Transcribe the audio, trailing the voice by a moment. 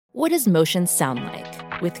What does motion sound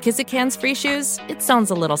like? With Kizik Hands Free Shoes, it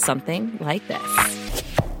sounds a little something like this.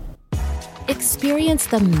 Experience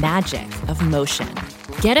the magic of motion.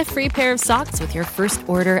 Get a free pair of socks with your first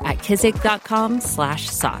order at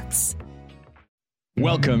kizik.com/socks.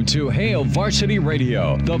 Welcome to Hail Varsity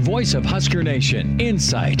Radio, the voice of Husker Nation.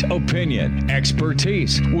 Insight, opinion,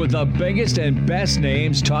 expertise, with the biggest and best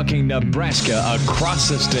names talking Nebraska across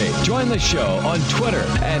the state. Join the show on Twitter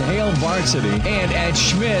at Hail Varsity and at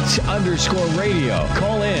Schmitz_radio.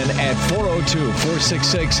 Call in at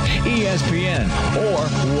 402-466-ESPN or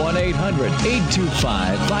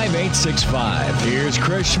 1-800-825-5865. Here's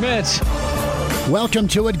Chris Schmitz. Welcome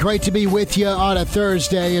to it. Great to be with you on a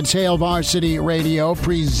Thursday. It's Hail Varsity Radio,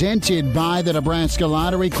 presented by the Nebraska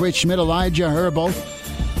Lottery. Chris Schmidt, Elijah Herbal,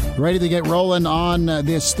 ready to get rolling on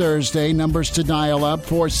this Thursday. Numbers to dial up,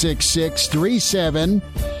 466-3776,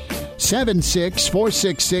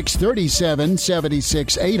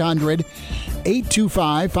 466-3776,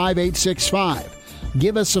 800-825-5865.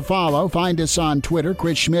 Give us a follow. Find us on Twitter,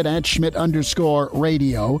 Chris Schmidt at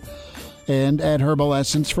Schmidt_radio. And at Herbal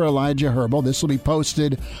Essence for Elijah Herbal. This will be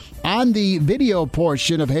posted on the video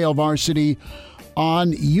portion of Hail Varsity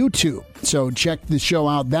on YouTube. So check the show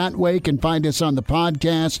out that way. You can find us on the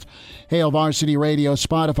podcast, Hail Varsity Radio,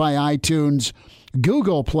 Spotify, iTunes,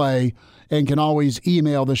 Google Play, and can always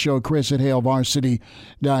email the show, Chris at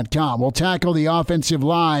hailvarsity.com. We'll tackle the offensive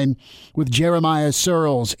line with Jeremiah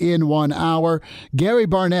Searles in 1 hour. Gary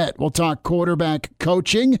Barnett will talk quarterback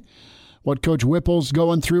coaching, what Coach Whipple's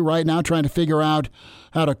going through right now, trying to figure out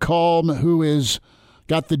how to calm who is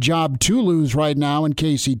got the job to lose right now in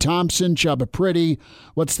Casey Thompson, Chubba Priddy.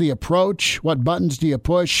 What's the approach? What buttons do you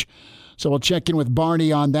push? So we'll check in with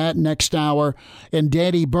Barney on that next hour. And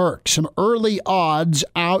Danny Burke, some early odds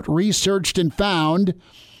out, researched and found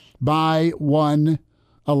by one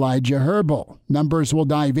Elijah Herbal. Numbers we'll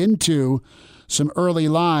dive into, some early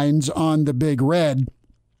lines on the Big Red.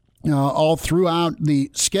 All throughout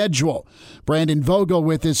the schedule. Brandon Vogel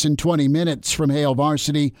with us in 20 minutes from Hail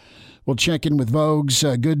Varsity. We'll check in with Vogue's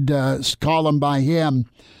good column by him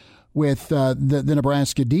with the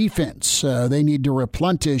Nebraska defense. They need to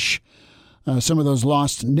replenish some of those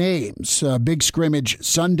lost names. Big scrimmage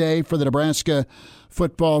Sunday for the Nebraska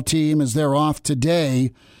football team as they're off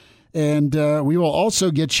today. And we will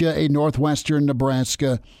also get you a Northwestern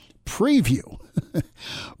Nebraska preview.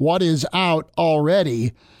 What is out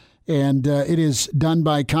already? And it is done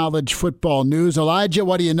by College Football News. Elijah,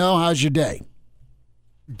 what do you know? How's your day?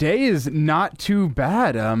 Day is not too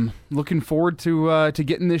bad. Looking forward to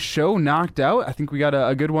getting this show knocked out. I think we got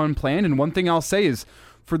a good one planned. And one thing I'll say is,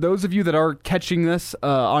 for those of you that are catching this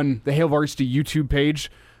on the Hail Varsity YouTube page,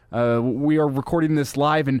 we are recording this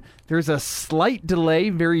live, and there's a slight delay,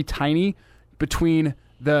 very tiny, between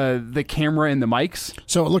the camera and the mics.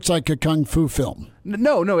 So it looks like a Kung Fu film.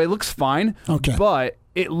 No, it looks fine. Okay. But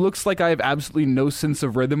it looks like I have absolutely no sense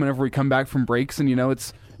of rhythm whenever we come back from breaks, and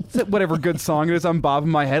it's whatever good song it is, I'm bobbing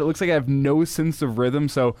my head. It looks like I have no sense of rhythm.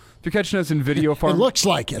 So if you're catching us in video form, it looks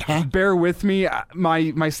like it, huh? Bear with me.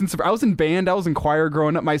 My sense of, I was in band, I was in choir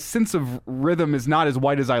growing up. My sense of rhythm is not as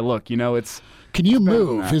white as I look. It's. Can you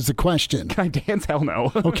move? Is the question. Can I dance? Hell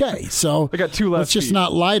no. Okay, so I got 2 left. Let's just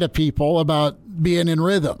not lie to people about being in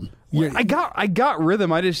rhythm. I got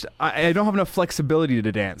rhythm. I don't have enough flexibility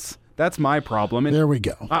to dance. That's my problem. And there we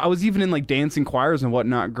go. I was even in dancing choirs and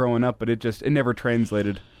whatnot growing up, but it never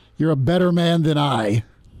translated. You're a better man than I.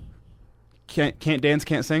 Can't dance,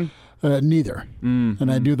 can't sing? Neither. Mm-hmm.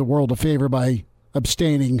 And I do the world a favor by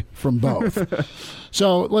abstaining from both.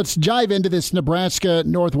 So let's dive into this Nebraska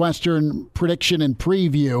Northwestern prediction and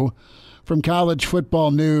preview from College Football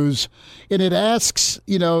News. And it asks,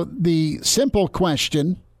 the simple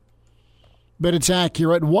question, but it's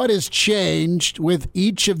accurate. What has changed with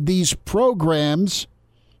each of these programs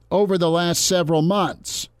over the last several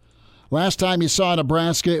months? Last time you saw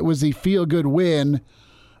Nebraska, it was the feel-good win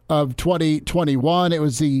of 2021. It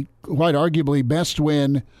was the quite arguably best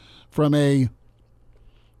win from a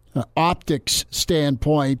optics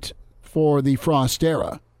standpoint for the Frost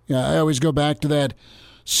era. I always go back to that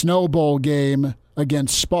Snow Bowl game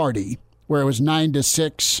against Sparty, where it was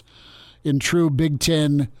 9-6 in true Big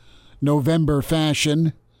Ten November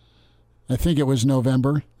fashion. I think it was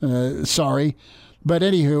November. Sorry. But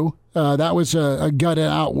anywho, that was a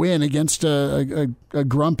gut-out win against a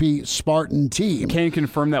grumpy Spartan team. Can you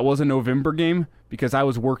confirm that was a November game? Because I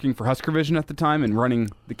was working for Husker Vision at the time and running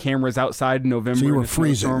the cameras outside in November. So you were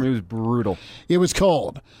freezing. It was brutal. It was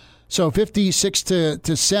cold. So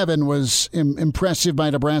 56-7 was impressive by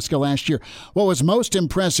Nebraska last year. What was most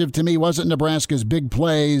impressive to me wasn't Nebraska's big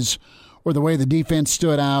plays or the way the defense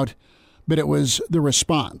stood out, but it was the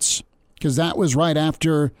response, because that was right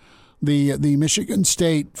after the Michigan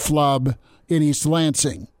State flub in East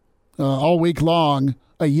Lansing. All week long,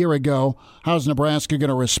 a year ago, how's Nebraska going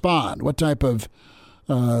to respond? What type of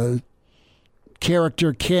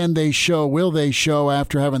character can they show, will they show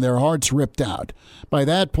after having their hearts ripped out? By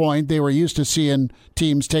that point, they were used to seeing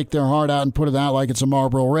teams take their heart out and put it out like it's a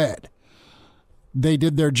Marlboro Red. They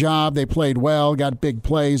did their job. They played well, got big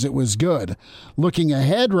plays. It was good. Looking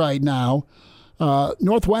ahead right now,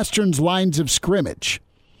 Northwestern's lines of scrimmage.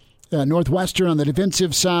 Northwestern on the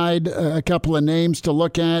defensive side, a couple of names to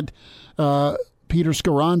look at. Peter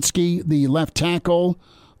Skoronski, the left tackle,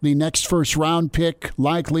 the next first-round pick,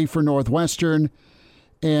 likely for Northwestern.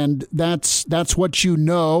 And that's what you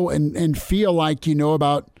know and feel like you know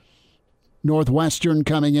about Northwestern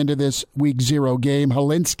coming into this Week 0 game.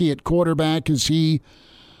 Helinski at quarterback, is he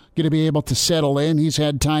going to be able to settle in? He's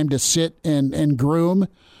had time to sit and groom.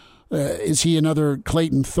 Is he another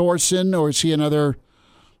Clayton Thorson, or is he another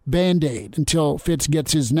Band-Aid until Fitz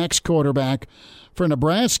gets his next quarterback? For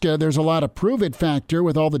Nebraska, there's a lot of prove-it factor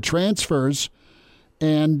with all the transfers,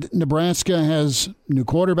 and Nebraska has new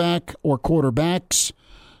quarterback or quarterbacks.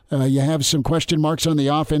 You have some question marks on the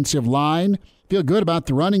offensive line. Feel good about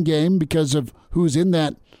the running game because of who's in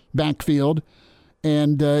that backfield.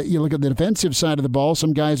 And you look at the defensive side of the ball,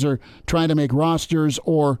 some guys are trying to make rosters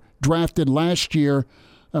or drafted last year.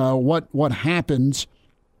 What happens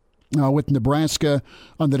with Nebraska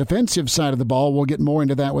on the defensive side of the ball? We'll get more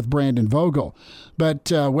into that with Brandon Vogel. But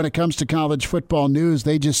when it comes to college football news,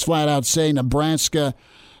 they just flat out say Nebraska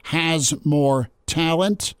has more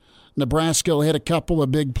talent. Nebraska will hit a couple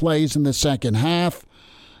of big plays in the second half,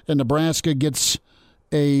 and Nebraska gets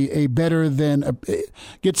gets an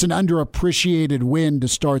underappreciated win to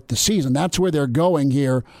start the season. That's where they're going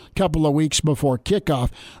here a couple of weeks before kickoff.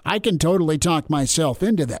 I can totally talk myself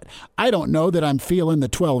into that. I don't know that I'm feeling the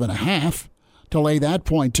 12.5 to lay that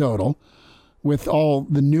point total with all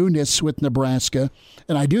the newness with Nebraska.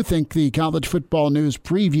 And I do think the college football news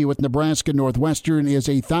preview with Nebraska Northwestern is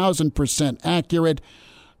 1,000% accurate.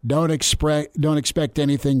 Don't expect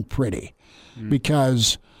anything pretty,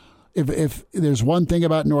 because if there's one thing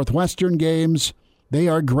about Northwestern games, they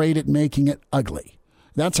are great at making it ugly.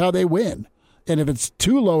 That's how they win. And if it's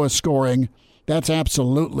too low a scoring, that's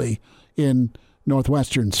absolutely in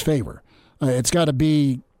Northwestern's favor. It's got to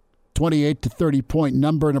be 28 to 30 point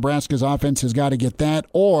number. Nebraska's offense has got to get that,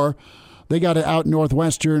 or they got to out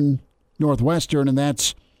Northwestern, and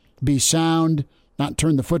that's be sound, not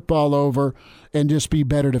turn the football over, and just be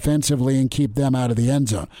better defensively and keep them out of the end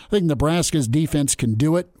zone. I think Nebraska's defense can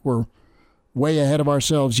do it. We're way ahead of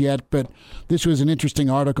ourselves yet, but this was an interesting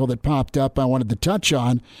article that popped up I wanted to touch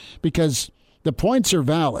on because the points are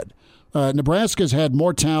valid. Nebraska's had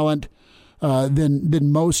more talent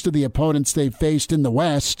than most of the opponents they've faced in the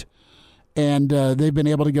West, and they've been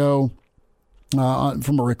able to go,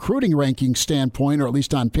 from a recruiting ranking standpoint, or at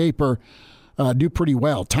least on paper, do pretty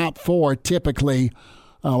well. Top 4 typically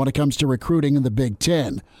when it comes to recruiting in the Big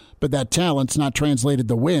Ten. But that talent's not translated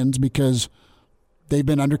to wins because they've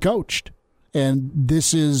been undercoached. And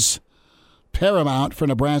this is paramount for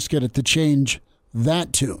Nebraska to change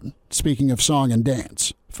that tune, speaking of song and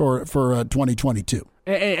dance, for 2022.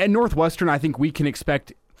 And Northwestern, I think we can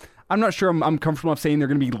expect, I'm not sure I'm comfortable enough saying they're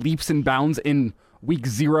going to be leaps and bounds in Week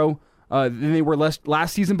 0 than they were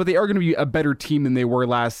last season, but they are going to be a better team than they were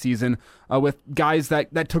last season, with guys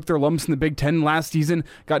that took their lumps in the Big Ten last season,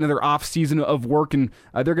 got another off season of work, and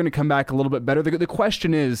they're going to come back a little bit better. The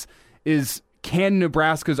question is can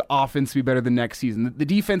Nebraska's offense be better than next season? The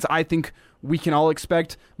defense, I think we can all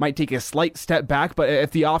expect, might take a slight step back, but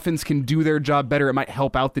if the offense can do their job better, it might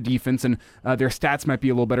help out the defense, and their stats might be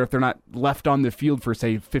a little better if they're not left on the field for,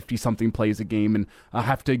 say, 50-something plays a game and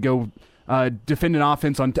have to go defend an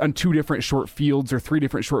offense on 2 different short fields or 3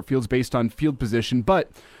 different short fields based on field position.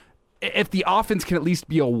 But if the offense can at least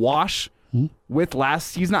be a wash with last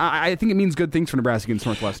season, I think it means good things for Nebraska against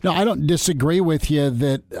Northwestern. No, I don't disagree with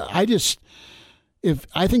you.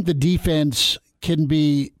 I think the defense can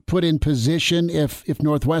be put in position if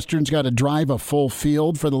Northwestern's got to drive a full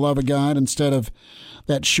field, for the love of God, instead of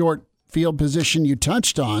that short field position you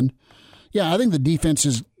touched on. Yeah, I think the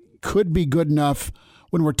defense could be good enough.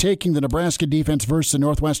 When we're taking the Nebraska defense versus the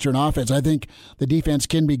Northwestern offense, I think the defense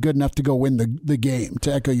can be good enough to go win the game,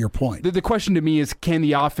 to echo your point. The question to me is, can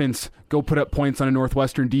the offense go put up points on a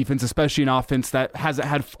Northwestern defense, especially an offense that hasn't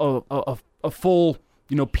had a full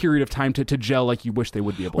period of time to gel like you wish they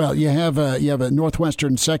would be able to? Well, you have a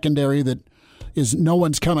Northwestern secondary that is no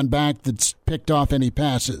one's coming back that's picked off any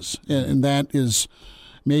passes, and that is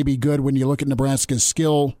maybe good when you look at Nebraska's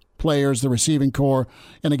skill players, the receiving core,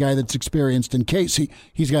 and a guy that's experienced in Casey.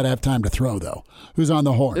 He's got to have time to throw, though. Who's on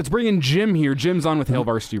the horn? Let's bring in Jim here. Jim's on with Hail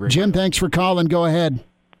Varsity Radio. Jim, thanks for calling. Go ahead.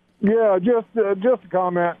 Yeah, just a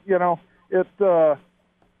comment.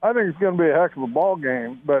 I think it's going to be a heck of a ball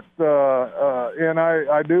game, but and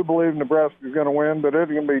I do believe Nebraska's going to win, but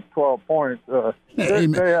it's going to be 12 points. They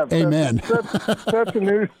have Amen. such a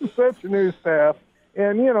new staff,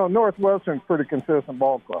 and Northwestern's a pretty consistent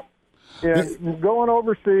ball club. And going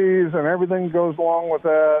overseas and everything goes along with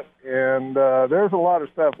that, and there's a lot of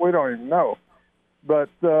stuff we don't even know. But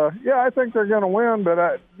I think they're going to win. But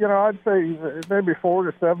I'd say maybe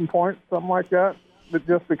 4 to 7 points, something like that. But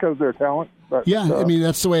just because of their talent. But, I mean,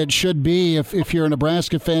 that's the way it should be. If you're a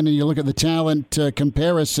Nebraska fan and you look at the talent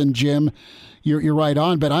comparison, Jim, you're right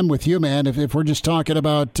on. But I'm with you, man. If we're just talking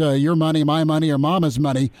about your money, my money, or Mama's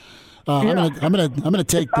money, I'm gonna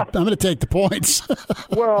take the points.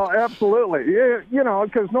 Well, absolutely.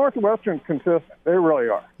 Because Northwestern's consistent. They really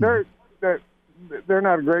are. They're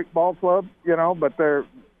not a great ball club, but they're.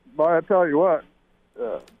 Well, I tell you what.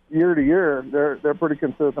 Year to year, they're pretty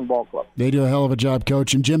consistent ball club. They do a hell of a job,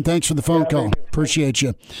 Coach. And Jim, thanks for the phone call. Appreciate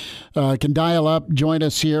you. Can dial up, join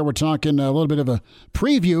us here. We're talking a little bit of a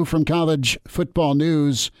preview from college football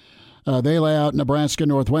news. They lay out Nebraska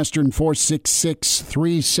Northwestern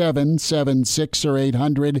 466-3776 or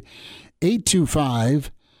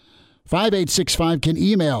 800-825-5865. Can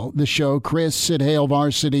email the show,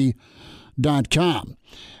 Chris@HailVarsity.com.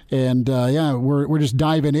 And we're just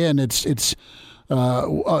diving in. It's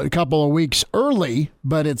a couple of weeks early,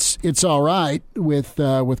 but it's all right with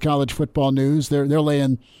college football news. They're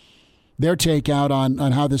laying their take out on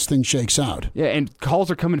how this thing shakes out. Yeah, and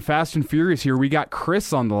calls are coming fast and furious here. We got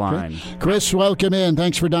Chris on the line. Chris, welcome in.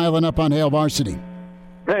 Thanks for dialing up on Hail Varsity.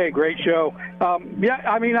 Hey, great show.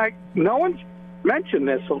 No one's mentioned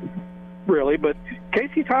this really, but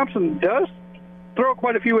Casey Thompson does throw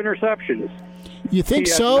quite a few interceptions. You think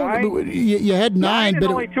so? You had nine,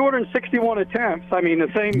 but only 261 attempts. I mean,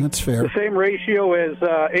 that's fair. The same ratio as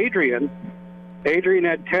Adrian. Adrian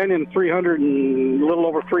had 10 and 300 and a little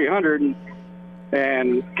over 300,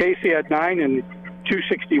 and Casey had 9 and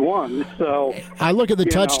 261. So I look at the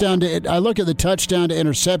touchdown to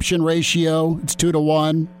interception ratio. It's 2 to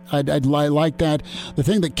 1. I'd like that. The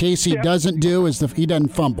thing that Casey doesn't do is he doesn't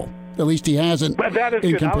fumble. At least he hasn't. But that is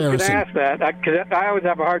in good. Comparison. I was going to ask that because I always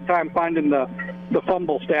have a hard time finding the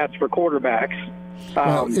fumble stats for quarterbacks.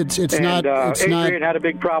 Adrian had a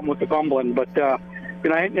big problem with the fumbling, but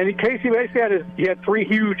and Casey basically had 3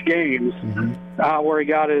 huge games where he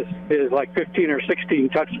got his like 15 or 16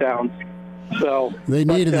 touchdowns. So they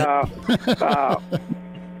needed it.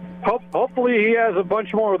 Hopefully he has a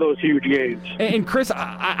bunch more of those huge games. And Chris,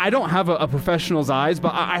 I don't have a professional's eyes,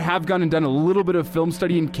 but I have gone and done a little bit of film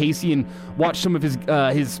study in Casey and watched some of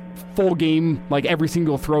his full game, like every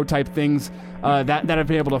single throw type things that I've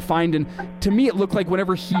been able to find. And to me, it looked like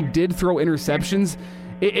whenever he did throw interceptions,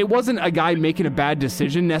 it wasn't a guy making a bad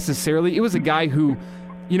decision necessarily. It was a guy who,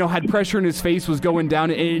 had pressure in his face, was going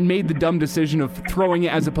down, and made the dumb decision of throwing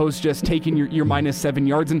it as opposed to just taking your minus 7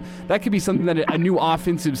 yards. And that could be something that a new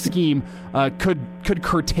offensive scheme could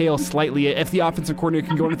curtail slightly. If the offensive coordinator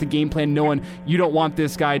can go into the game plan knowing you don't want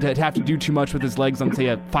this guy to have to do too much with his legs on, say,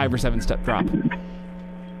 a 5 or 7 step drop.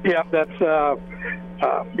 Yeah, that's,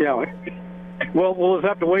 we'll just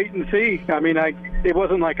have to wait and see. I mean, it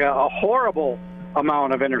wasn't like a horrible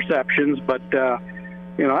amount of interceptions, but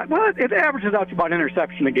it averages out to about an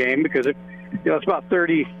interception a game because it's about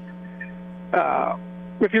 30.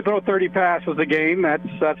 If you throw 30 passes a game,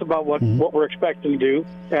 that's about what we're expecting to do,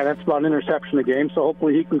 and that's about an interception a game. So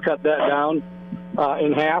hopefully he can cut that down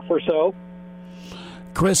in half or so.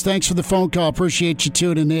 Chris, thanks for the phone call. Appreciate you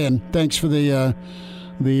tuning in. Thanks for the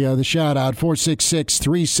shout out.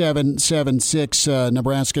 466-3776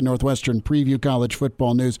 Nebraska Northwestern preview college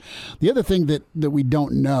football news. The other thing that we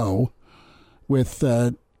don't know with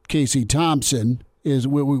Casey Thompson is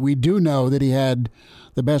we do know that he had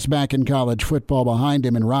the best back in college football behind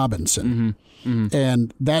him in Robinson.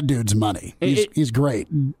 And that dude's money. He's great.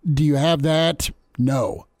 Do you have that?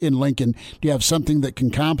 No. In Lincoln, do you have something that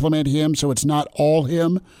can complement him so it's not all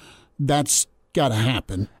him? That's got to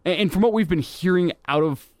happen. And from what we've been hearing out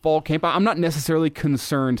of fall camp, I'm not necessarily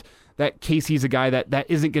concerned that Casey's a guy that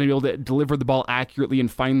isn't going to be able to deliver the ball accurately and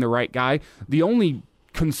find the right guy. The only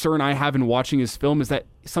concern I have in watching his film is that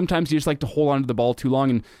sometimes you just like to hold on to the ball too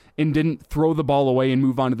long and didn't throw the ball away and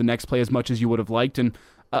move on to the next play as much as you would have liked. And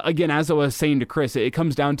again, as I was saying to Chris, it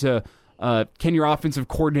comes down to can your offensive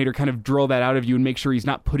coordinator kind of drill that out of you and make sure he's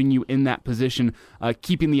not putting you in that position,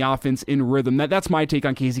 keeping the offense in rhythm? That's my take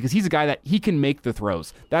on Casey, because he's a guy that he can make the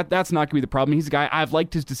throws. That's not going to be the problem. He's a guy, I've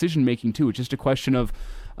liked his decision-making too. It's just a question of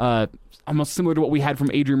almost similar to what we had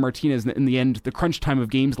from Adrian Martinez in the end, the crunch time of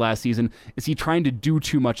games last season. Is he trying to do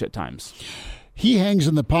too much at times? He hangs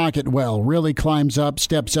in the pocket well, really climbs up,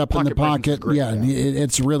 steps up in the pocket. Great, yeah.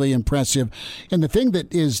 It's really impressive. And the thing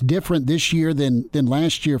that is different this year than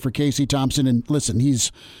last year for Casey Thompson, and listen,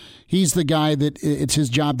 he's the guy that it's his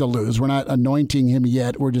job to lose. We're not anointing him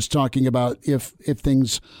yet. We're just talking about if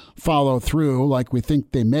things follow through like we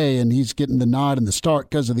think they may, and he's getting the nod and the start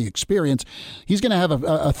because of the experience, he's going to have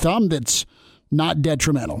a thumb that's not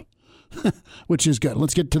detrimental. Which is good.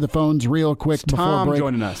 Let's get to the phones real quick before Tom break.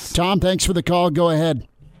 Joining us. Tom, thanks for the call. Go ahead.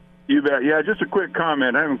 You bet. Yeah, just a quick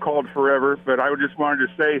comment. I haven't called forever, but I just wanted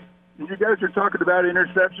to say, you guys are talking about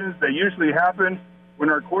interceptions. They usually happen when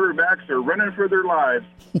our quarterbacks are running for their lives.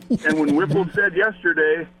 And when Whipple said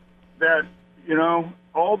yesterday that,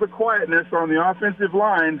 all the quietness on the offensive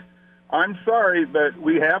line, I'm sorry, but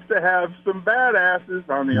we have to have some badasses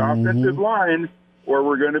on the offensive line or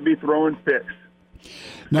we're going to be throwing picks.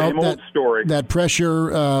 Same old story. That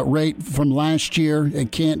pressure rate from last year,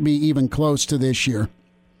 it can't be even close to this year.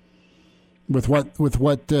 With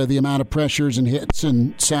what the amount of pressures and hits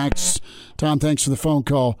and sacks, Tom, thanks for the phone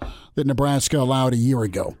call, that Nebraska allowed a year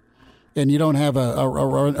ago. And you don't have a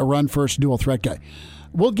run-first dual threat guy.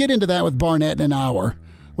 We'll get into that with Barnett in an hour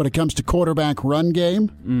when it comes to quarterback run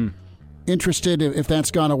game. Interested if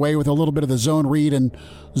that's gone away with a little bit of the zone read and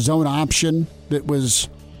zone option that was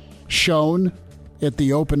shown at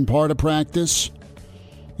the open part of practice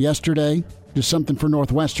yesterday. Just something for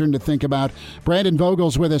Northwestern to think about. Brandon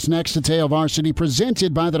Vogel's with us next to Hail Varsity,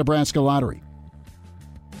 presented by the Nebraska Lottery.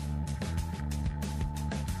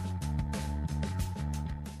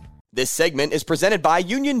 This segment is presented by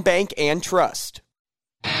Union Bank and Trust.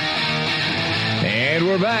 And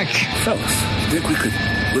we're back. Fellas, think we could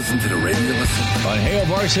listen to the radio on Hail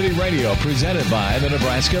Varsity Radio, presented by the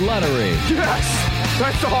Nebraska Lottery. Yes!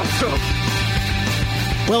 That's awesome!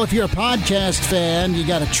 Well, if you're a podcast fan, you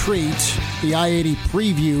got a treat. The I-80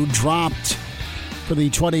 preview dropped for the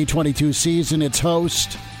 2022 season. Its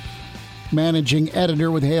host, managing editor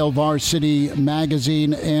with Hail Varsity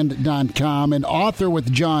Magazine and .com, and author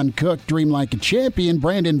with John Cook, Dream Like a Champion,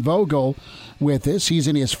 Brandon Vogel with us. He's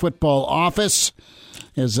in his football office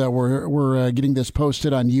as we're getting this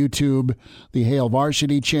posted on YouTube, the Hail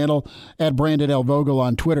Varsity channel, at Brandon L. Vogel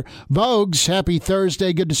on Twitter. Vogues, happy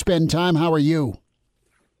Thursday. Good to spend time. How are you?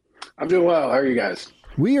 I'm doing well. How are you guys?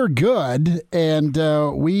 We are good, and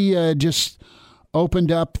we just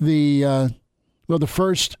opened up the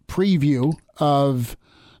first preview of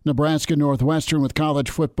Nebraska Northwestern with college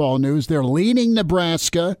football news. They're leaning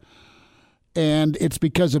Nebraska, and it's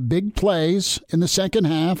because of big plays in the second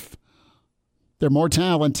half. They're more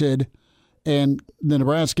talented, and the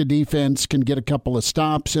Nebraska defense can get a couple of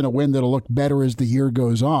stops in a win that'll look better as the year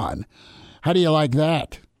goes on. How do you like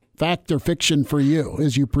that? Fact or fiction for you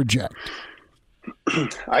as you project?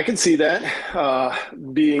 I can see that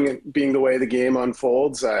being the way the game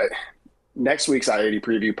unfolds. Next week's I-80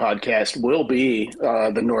 preview podcast will be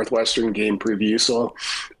the Northwestern game preview. So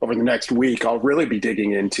over the next week, I'll really be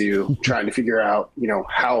digging into trying to figure out,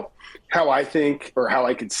 how I think or how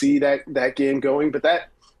I could see that game going. But that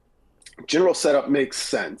general setup makes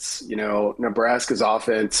sense. Nebraska's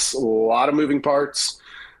offense, a lot of moving parts.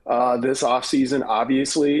 This offseason,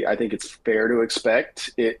 obviously, I think it's fair to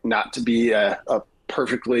expect it not to be a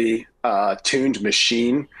perfectly tuned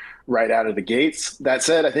machine right out of the gates. That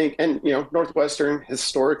said, I think, and Northwestern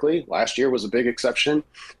historically last year was a big exception.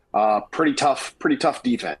 Pretty tough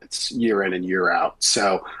defense year in and year out.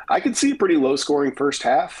 So I could see a pretty low scoring first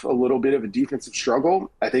half, a little bit of a defensive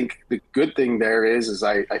struggle. I think the good thing there is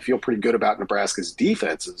I feel pretty good about Nebraska's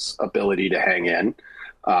defense's ability to hang in.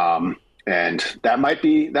 And that might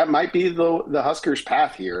be the Huskers'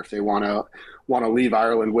 path here if they want to leave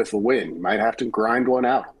Ireland with a win. You might have to grind one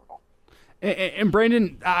out a little. And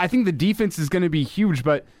Brandon, I think the defense is going to be huge,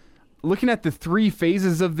 but looking at the three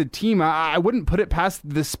phases of the team, I wouldn't put it past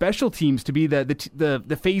the special teams to be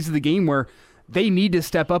the phase of the game where they need to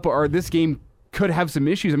step up, or this game could have some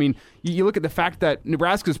issues. I mean, you look at the fact that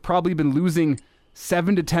Nebraska's probably been losing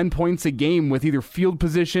 7 to 10 points a game with either field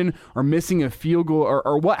position or missing a field goal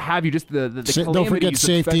or what have you. Just the don't forget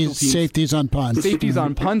safeties on punts. Safeties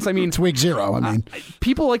on punts. I mean, it's week 0. I mean,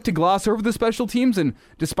 people like to gloss over the special teams, and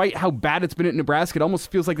despite how bad it's been at Nebraska, it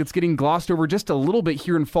almost feels like it's getting glossed over just a little bit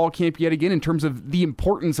here in fall camp yet again in terms of the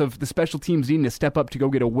importance of the special teams needing to step up to go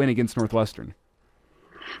get a win against Northwestern.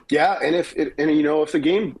 Yeah, and if the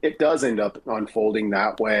game it does end up unfolding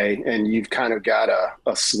that way, and you've kind of got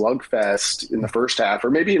a slugfest in the first half, or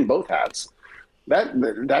maybe in both halves,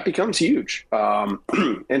 that becomes huge.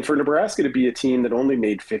 And for Nebraska to be a team that only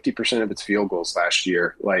made 50% of its field goals last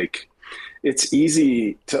year, like, it's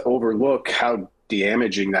easy to overlook how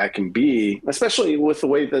damaging that can be, especially with the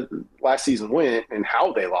way that last season went and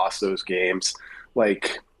how they lost those games.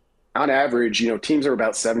 Like, on average, teams are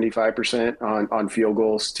about 75% on field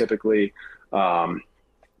goals typically. So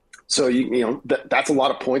that's a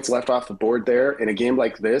lot of points left off the board there. In a game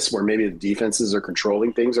like this, where maybe the defenses are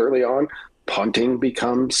controlling things early on, punting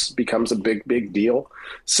becomes a big deal.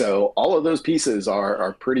 So all of those pieces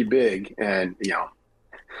are pretty big. And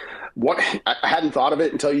what I hadn't thought of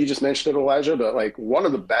it until you just mentioned it, Elijah, but like, one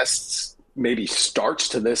of the best maybe starts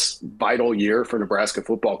to this vital year for Nebraska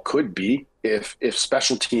football could be if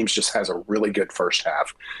special teams just has a really good first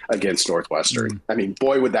half against Northwestern. I mean,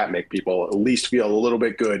 boy, would that make people at least feel a little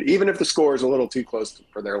bit good, even if the score is a little too close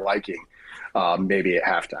for their liking, maybe at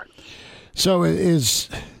halftime. So is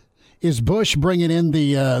Bush bringing in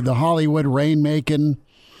the Hollywood rainmaking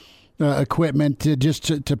equipment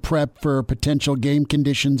to prep for potential game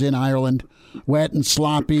conditions in Ireland? Wet and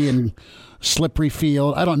sloppy and slippery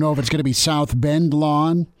field. I don't know if it's going to be South Bend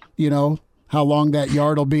lawn, how long that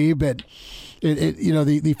yard will be, but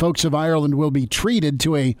the folks of Ireland will be treated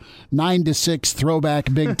to a 9-6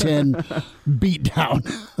 throwback Big Ten beatdown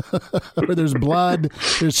where there's blood,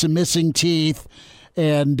 there's some missing teeth,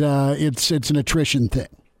 and it's an attrition thing.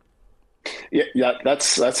 Yeah,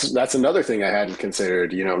 that's another thing I hadn't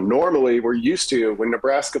considered. Normally we're used to, when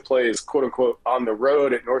Nebraska plays quote unquote on the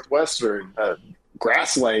road at Northwestern,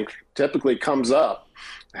 grass length typically comes up.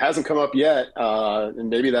 It hasn't come up yet, and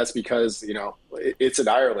maybe that's because it's in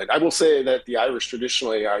Ireland. I will say that the Irish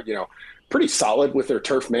traditionally are pretty solid with their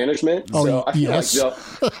turf management. Oh, so I feel yes.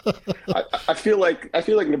 I feel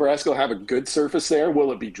like Nebraska will have a good surface there.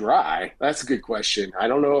 Will it be dry? That's a good question. I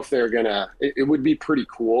don't know if they're gonna. It would be pretty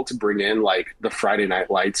cool to bring in like the Friday Night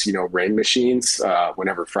Lights, rain machines.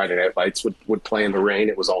 Whenever Friday Night Lights would play in the rain,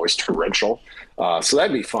 it was always torrential. So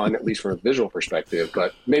that'd be fun, at least from a visual perspective.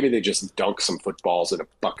 But maybe they just dunk some footballs in a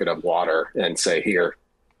bucket of water and say, "Here,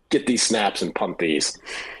 get these snaps and punt these."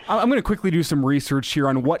 I'm going to quickly do some research here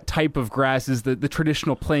on what type of grass is the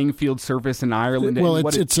traditional playing field surface in Ireland. Well,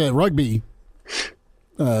 it's a rugby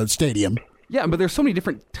stadium. Yeah, but there's so many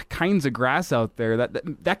different kinds of grass out there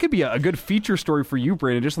that could be a good feature story for you,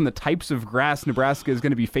 Brandon, just on the types of grass Nebraska is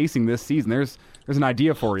going to be facing this season. There's an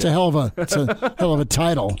idea for you. It's a hell of a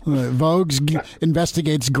title. Vogue's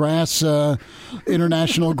investigates grass,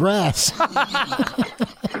 international grass.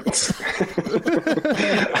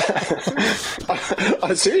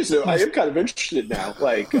 On a serious note, I am kind of interested now.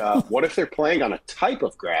 Like, what if they're playing on a type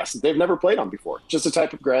of grass that they've never played on before? Just a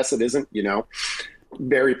type of grass that isn't,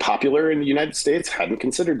 very popular in the United States. Hadn't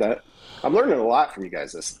considered that. I'm learning a lot from you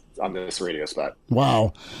guys on this radio spot.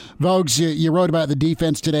 Wow. Vogues, you wrote about the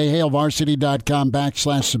defense today.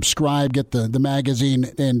 HailVarsity.com/subscribe. Get the magazine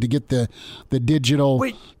and to get the digital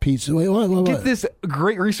piece. What? Get this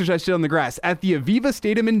great research I did on the grass. At the Aviva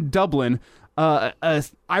Stadium in Dublin, a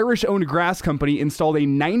Irish-owned grass company installed a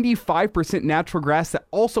 95% natural grass that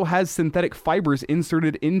also has synthetic fibers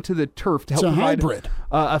inserted into the turf to help provide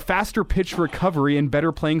a faster pitch recovery and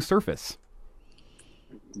better playing surface.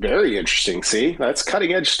 Very interesting. See, that's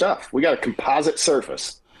cutting edge stuff. We got a composite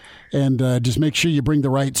surface. And just make sure you bring the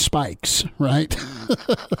right spikes, right?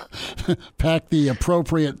 Pack the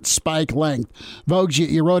appropriate spike length. Vogues,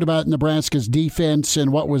 you wrote about Nebraska's defense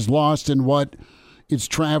and what was lost and what is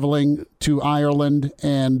traveling to Ireland.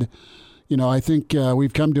 And, I think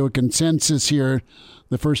we've come to a consensus here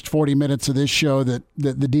the first 40 minutes of this show that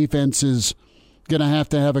the defense is going to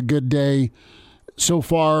have a good day. So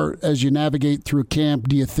far, as you navigate through camp,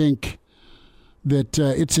 do you think that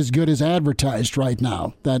it's as good as advertised right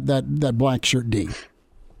now, that black shirt D?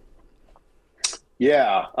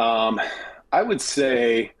 Yeah, I would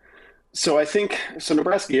say so. I think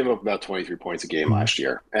Nebraska gave up about 23 points a game last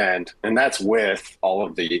year, and that's with all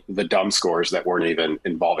of the dumb scores that weren't even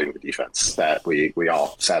involving the defense that we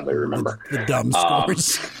all sadly remember. The dumb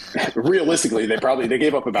scores. Realistically, they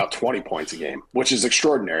gave up about 20 points a game, which is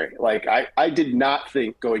extraordinary. Like I did not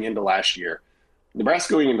think going into last year.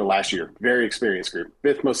 Nebraska going into last year, very experienced group,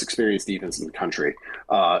 fifth most experienced defense in the country.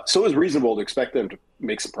 So it was reasonable to expect them to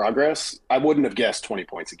make some progress. I wouldn't have guessed 20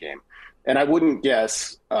 points a game. And I wouldn't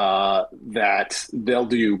guess that they'll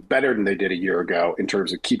do better than they did a year ago in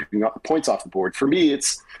terms of keeping points off the board. For me,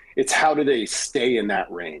 it's how do they stay in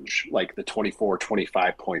that range, like the 24,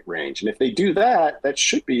 25 point range. And if they do that, that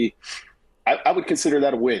should be I would consider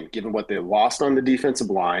that a win, given what they lost on the defensive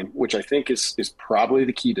line, which I think is probably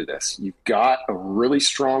the key to this. You've got a really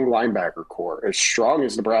strong linebacker core, as strong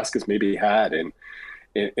as Nebraska's maybe had in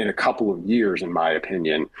a couple of years, in my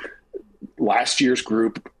opinion. Last year's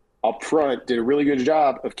group up front did a really good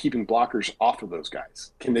job of keeping blockers off of those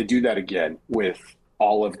guys. Can they do that again with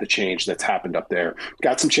all of the change that's happened up there?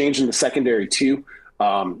 Got some change in the secondary too.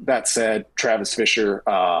 That said, Travis Fisher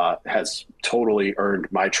has totally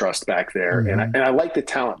earned my trust back there. Mm-hmm. And I like the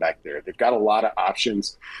talent back there. They've got a lot of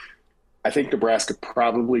options. I think Nebraska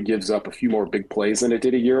probably gives up a few more big plays than it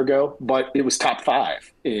did a year ago, but it was top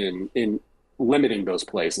 5 in limiting those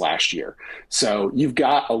plays last year. So you've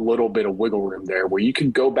got a little bit of wiggle room there where you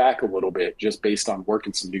can go back a little bit just based on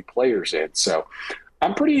working some new players in. So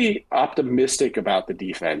I'm pretty optimistic about the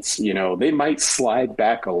defense. You know, they might slide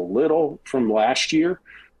back a little from last year,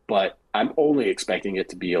 but I'm only expecting it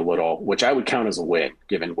to be a little, which I would count as a win,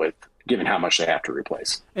 given how much they have to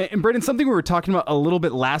replace. And Brendan, something we were talking about a little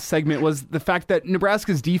bit last segment was the fact that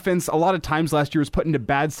Nebraska's defense a lot of times last year was put into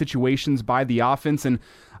bad situations by the offense, and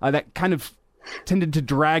that kind of tended to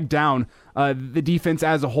drag down the defense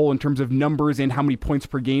as a whole in terms of numbers and how many points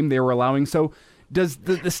per game they were allowing. So does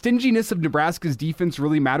the stinginess of Nebraska's defense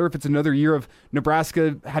really matter if it's another year of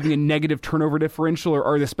Nebraska having a negative turnover differential, or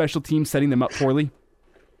are the special teams setting them up poorly?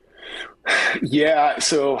 Yeah,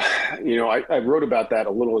 so, you know, I wrote about that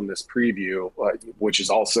a little in this preview, which is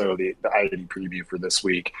also the IAD preview for this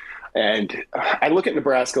week. And I look at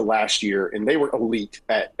Nebraska last year, and they were elite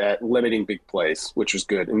at limiting big plays, which was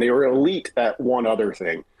good. And they were elite at one other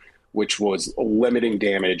thing, which was limiting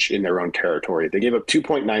damage in their own territory. They gave up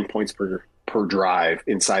 2.9 points per drive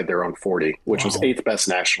inside their own 40, which was 8th best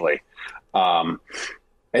nationally.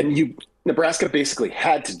 Nebraska basically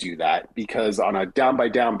had to do that because on a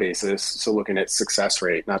down-by-down basis, so looking at success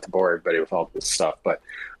rate, not to bore everybody with all this stuff, but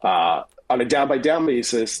on a down-by-down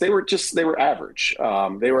basis, they were average.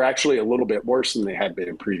 They were actually a little bit worse than they had been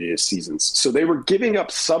in previous seasons. So they were giving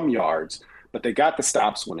up some yards, but they got the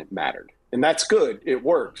stops when it mattered. And that's good. It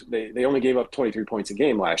worked. They only gave up 23 points a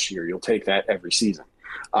game last year. You'll take that every season.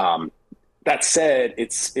 That said,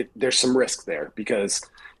 there's some risk there because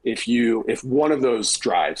if one of those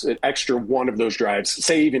drives, an extra one of those drives,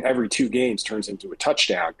 say even every 2 games turns into a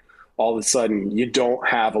touchdown, all of a sudden you don't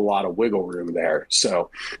have a lot of wiggle room there. So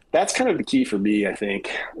that's kind of the key for me, I think.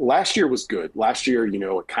 Last year was good. Last year, you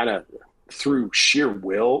know, it kind of through sheer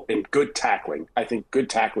will and good tackling. I think good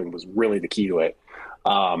tackling was really the key to it.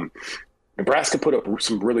 Nebraska put up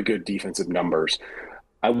some really good defensive numbers.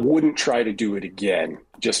 I wouldn't try to do it again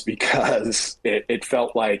just because it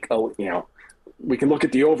felt like, oh, you know, we can look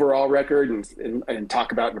at the overall record and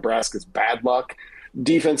talk about Nebraska's bad luck.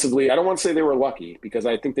 Defensively, I don't want to say they were lucky because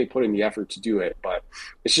I think they put in the effort to do it, but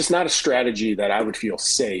it's just not a strategy that I would feel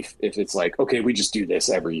safe if it's like, okay, we just do this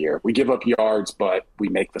every year. We give up yards, but we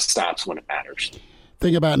make the stops when it matters.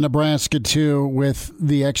 Think about Nebraska, too, with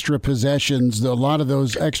the extra possessions. A lot of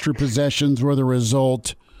those extra possessions were the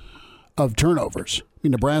result of turnovers. I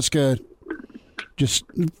mean, Nebraska just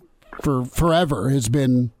for forever has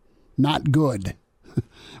been not good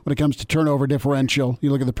when it comes to turnover differential. You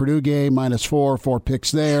look at the Purdue game, -4, 4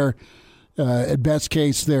 picks there. At best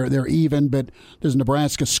case, they're even, but does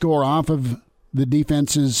Nebraska score off of the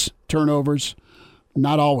defense's turnovers?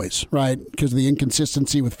 Not always, right? Because of the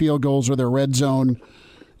inconsistency with field goals or their red zone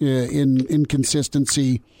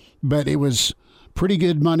inconsistency. But it was pretty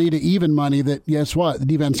good money to even money that, guess what? The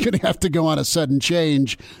defense is going to have to go on a sudden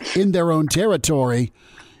change in their own territory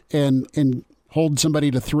and hold somebody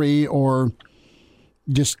to 3 or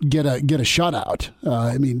just get a shutout.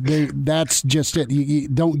 I mean, that's just it. You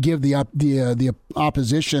don't give the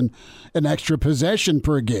opposition an extra possession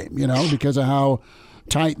per game, you know, because of how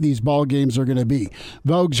tight these ball games are going to be.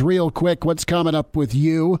 Vogues, real quick, what's coming up with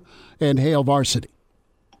you and Hail Varsity?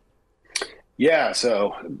 Yeah,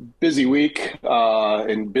 so busy week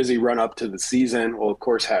and busy run up to the season. We'll, of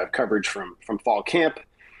course, have coverage from fall camp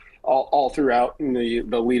all throughout in the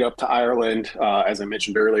lead up to Ireland. As I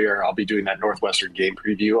mentioned earlier, I'll be doing that Northwestern game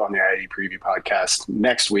preview on the IAD Preview podcast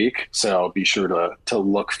next week. So be sure to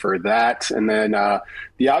look for that. And then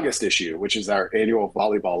the August issue, which is our annual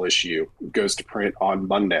volleyball issue, goes to print on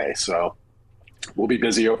Monday. So we'll be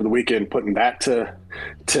busy over the weekend putting that to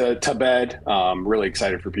bed. Really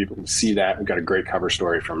excited for people to see that. We've got a great cover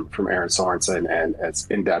story from Aaron Sorensen, and it's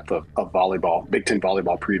in-depth of volleyball, Big Ten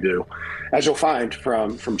volleyball preview, as you'll find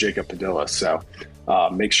from Jacob Padilla. So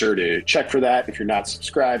make sure to check for that. If you're not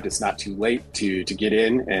subscribed, it's not too late to get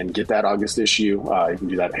in and get that August issue. You can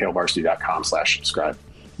do that at hailvarsity.com/subscribe.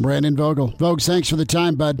 Brandon Vogel. Vogues, thanks for the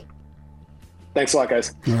time, bud. Thanks a lot,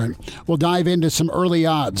 guys. All right. We'll dive into some early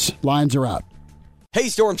odds. Lines are out. Hey,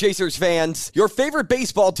 Storm Chasers fans. Your favorite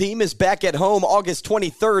baseball team is back at home August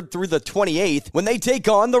 23rd through the 28th when they take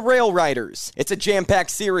on the Rail Riders. It's a jam-packed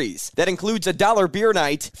series that includes a $1 beer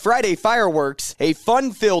night, Friday fireworks, a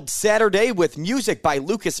fun-filled Saturday with music by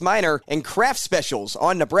Lucas Minor, and craft specials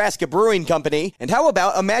on Nebraska Brewing Company. And how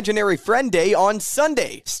about Imaginary Friend Day on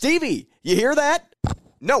Sunday? Stevie, you hear that?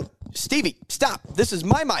 No, Stevie, stop. This is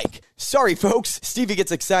my mic. Sorry, folks. Stevie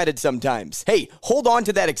gets excited sometimes. Hey, hold on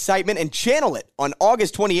to that excitement and channel it on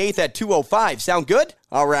August 28th at 2:05. Sound good?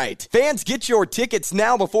 All right. Fans, get your tickets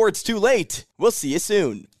now before it's too late. We'll see you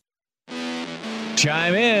soon.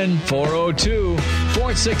 Chime in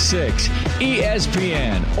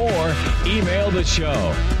 402-466-ESPN or email the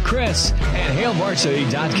show,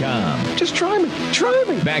 Chris@HailVarsity.com. Just try me. Try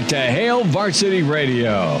me. Back to Hail Varsity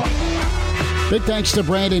Radio. Big thanks to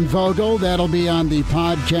Brandon Vogel. That'll be on the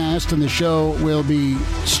podcast, and the show will be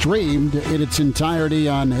streamed in its entirety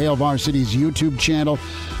on Hail Varsity's YouTube channel.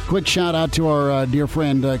 Quick shout out to our dear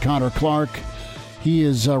friend Connor Clark. He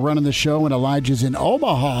is running the show, and Elijah's in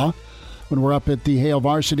Omaha when we're up at the Hail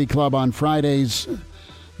Varsity Club on Fridays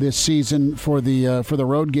this season for the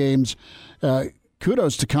road games.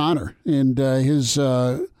 Kudos to Connor and his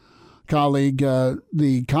colleague,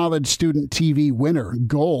 the college student TV winner,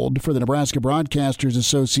 gold for the Nebraska Broadcasters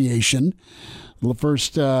Association. The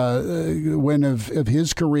first win of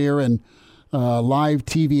his career and live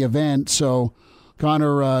TV event. So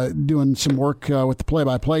Connor doing some work with the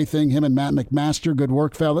play-by-play thing. Him and Matt McMaster. Good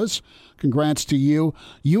work, fellas. Congrats to you.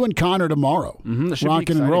 You and Connor tomorrow.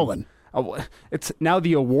 Rocking and rolling. It's now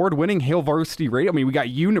the award-winning Hail Varsity Radio. I mean, we got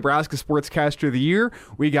you, Nebraska Sportscaster of the Year.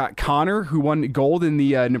 We got Connor, who won gold in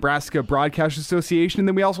the Nebraska Broadcast Association, and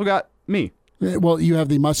then we also got me. Well, you have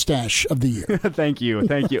the mustache of the year. Thank you.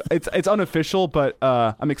 It's unofficial, but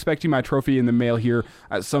I'm expecting my trophy in the mail here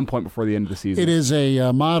at some point before the end of the season. It is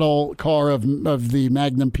a model car of the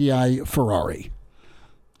Magnum PI Ferrari.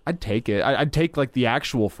 I'd take it. I'd take like the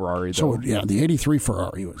actual Ferrari, though. So, yeah, the 83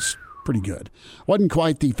 Ferrari was pretty good. Wasn't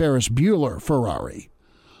quite the Ferris Bueller Ferrari,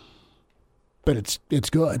 but it's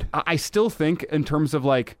good. I still think in terms of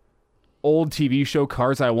like old TV show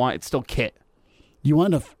cars I want, it's still KITT. You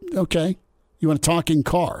want a talking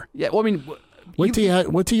car? Yeah, well, I mean, wait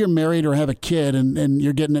till you're married or have a kid and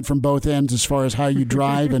you're getting it from both ends as far as how you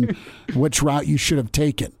drive and which route you should have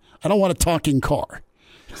taken. I don't want a talking car.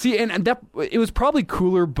 See, and that it was probably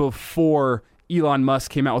cooler before Elon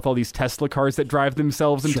Musk came out with all these Tesla cars that drive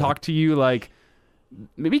themselves and talk to you. Like,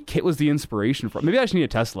 maybe KITT was the inspiration for it. Maybe I just need a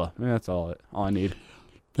Tesla. Maybe that's all I need.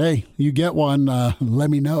 Hey, you get one, let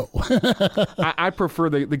me know. I prefer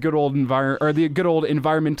the good old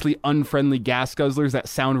environmentally unfriendly gas guzzlers that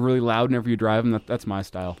sound really loud whenever you drive them. That's my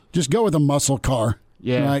style. Just go with a muscle car.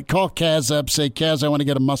 Yeah. Right? Call Kaz up, say, Kaz, I want to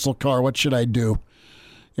get a muscle car. What should I do?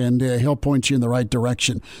 And he'll point you in the right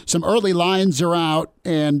direction. Some early lines are out,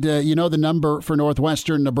 and you know the number for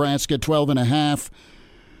Northwestern Nebraska, 12.5.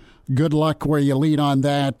 Good luck where you lead on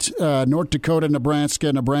that. North Dakota,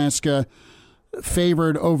 Nebraska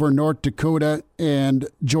favored over North Dakota and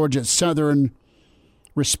Georgia Southern,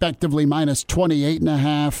 respectively, minus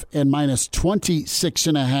 28.5 and minus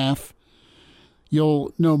 26.5.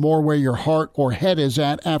 You'll know more where your heart or head is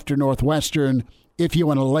at after Northwestern if you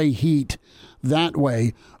want to lay heat that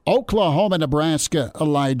way. Oklahoma, Nebraska,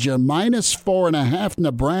 Elijah, minus 4.5.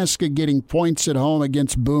 Nebraska getting points at home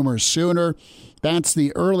against Boomer Sooner. That's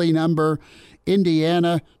the early number.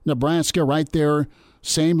 Indiana, Nebraska right there.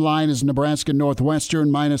 Same line as Nebraska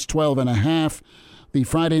Northwestern, minus 12.5. The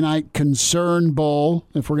Friday night Concern Bowl,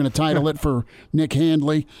 if we're going to title it for Nick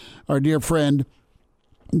Handley, our dear friend.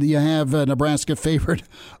 You have Nebraska favored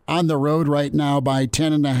on the road right now by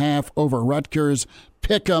 10.5 over Rutgers.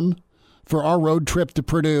 Pick 'em for our road trip to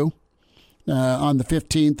Purdue on the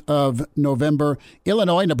 15th of November.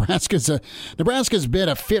 Illinois, Nebraska's been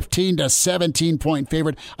a 15 to 17 point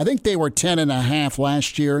favorite. I think they were 10.5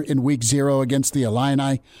 last year in week 0 against the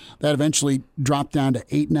Illini. That eventually dropped down to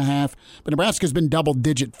 8.5. But Nebraska's been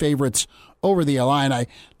double-digit favorites over the Illini.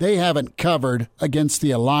 They haven't covered against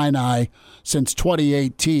the Illini since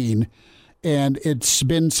 2018, and it's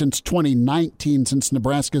been since 2019 since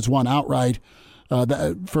Nebraska's won outright.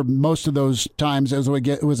 For most of those times,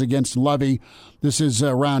 it was against Lovey. This is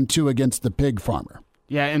round 2 against the Pig Farmer.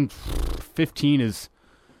 Yeah, and 15 is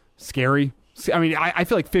scary. I mean, I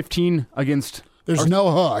feel like 15 against... There's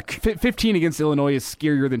no hook. 15 against Illinois is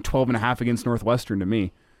scarier than 12.5 against Northwestern to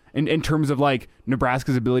me. in terms of like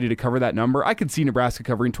Nebraska's ability to cover that number. I could see Nebraska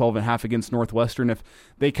covering 12.5 against Northwestern if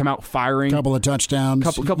they come out firing. Couple of touchdowns.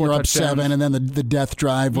 Couple You're of up touchdowns. 7, and then the death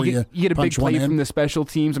drive where you get a big punch one play in. from the special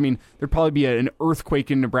teams. I mean, there'd probably be an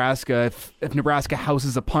earthquake in Nebraska if Nebraska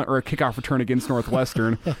houses a punt or a kickoff return against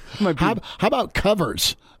Northwestern. How about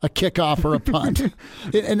covers a kickoff or a punt?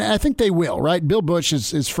 And I think they will, right? Bill Busch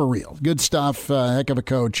is for real. Good stuff, heck of a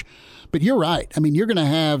coach. But you're right. I mean, you're going to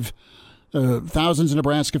have thousands of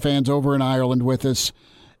Nebraska fans over in Ireland with us,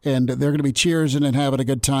 and they're going to be cheering and having a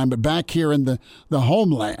good time. But back here in the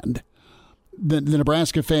homeland, the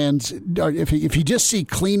Nebraska fans, if you just see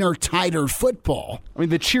cleaner, tighter football. I mean,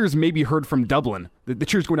 the cheers may be heard from Dublin. The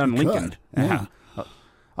cheers go down in Lincoln. Yeah.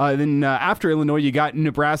 Then after Illinois, you got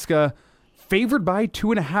Nebraska favored by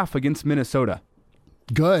 2.5 against Minnesota.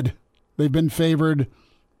 Good. They've been favored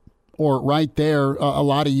or right there a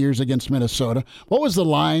lot of years against Minnesota. What was the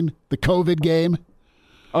line? The COVID game?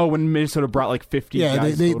 Oh, when Minnesota brought like 50 yeah,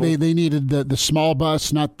 guys they needed the small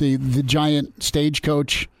bus, not the giant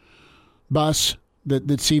stagecoach bus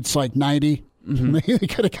that seats like 90. Mm-hmm. They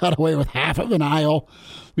could have got away with half of an aisle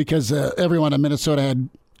because everyone in Minnesota had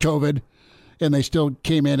COVID, and they still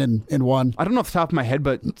came in and won. I don't know off the top of my head,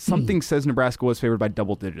 but something says Nebraska was favored by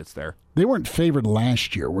double digits there. They weren't favored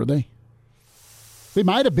last year, were they? They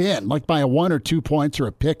might have been, like by a 1 or 2 points or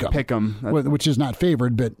a pick-em. Pick-em. Which is not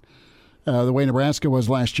favored, but the way Nebraska was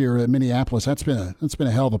last year at Minneapolis, that's been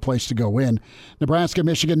a hell of a place to go win. Nebraska,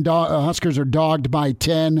 Michigan Huskers are dogged by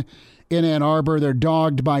 10 in Ann Arbor. They're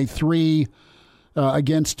dogged by 3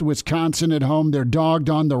 against Wisconsin at home. They're dogged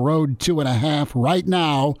on the road 2.5 right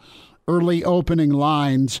now. Early opening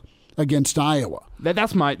lines against Iowa.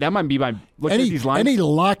 That might be my look at these lines. Any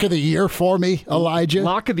lock of the year for me, Elijah?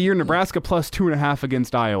 Lock of the year, Nebraska plus 2.5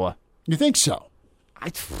 against Iowa. You think so?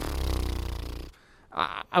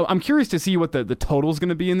 I'm curious to see what the total is going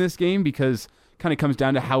to be in this game because it kind of comes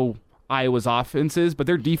down to how Iowa's offense is, but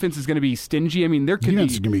their defense is going to be stingy. I mean, their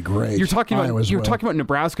defense is going to be great. You're talking about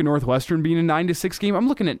Nebraska Northwestern being a 9-6 game. I'm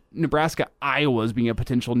looking at Nebraska Iowa as being a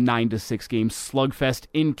potential 9-6 game slugfest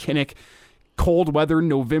in Kinnick, cold weather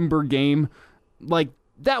November game. Like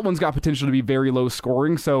that one's got potential to be very low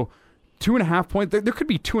scoring. So 2.5 points. There could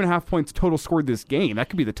be 2.5 points total scored this game. That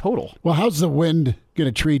could be the total. Well, how's the wind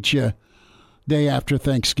going to treat you day after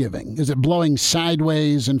Thanksgiving? Is it blowing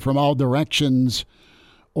sideways and from all directions?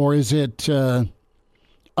 Or is it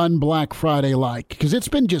un-Black Friday-like? Because it's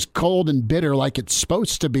been just cold and bitter like it's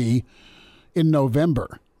supposed to be in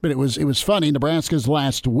November. But it was funny. Nebraska's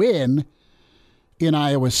last win in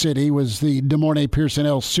Iowa City was the Des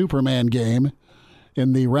Moines-Pearson-L Superman game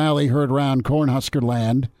in the Rally Herd Round Cornhusker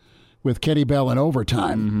Land with Kenny Bell in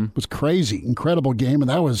overtime. Mm-hmm. It was crazy, incredible game, and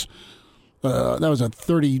that was a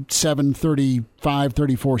 37, 35,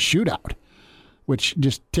 34 shootout, which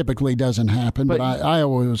just typically doesn't happen. But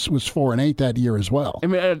Iowa was 4-8 that year as well. I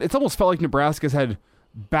mean, it's almost felt like Nebraska's had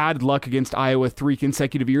bad luck against Iowa 3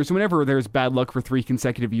 consecutive years. And whenever there's bad luck for 3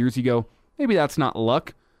 consecutive years, you go, maybe that's not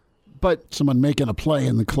luck. But someone making a play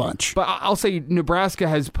in the clutch. But I'll say Nebraska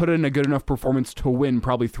has put in a good enough performance to win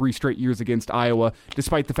probably 3 straight years against Iowa,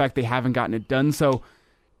 despite the fact they haven't gotten it done. So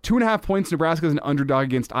 2.5 points, Nebraska is an underdog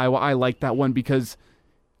against Iowa. I like that one because,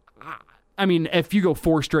 I mean, if you go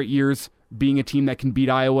 4 straight years being a team that can beat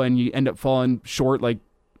Iowa and you end up falling short, like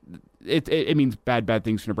it means bad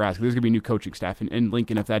things for Nebraska. There's going to be a new coaching staff in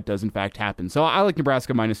Lincoln if that does in fact happen. So I like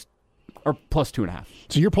Nebraska plus 2.5.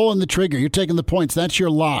 So you're pulling the trigger. You're taking the points. That's your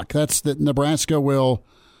lock. That's that Nebraska will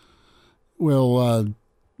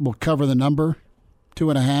cover the number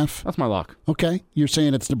 2.5. That's my lock. Okay, you're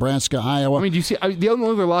saying it's Nebraska, Iowa. I mean, do you see the only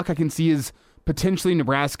other lock I can see is potentially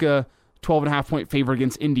Nebraska 12.5 point favorite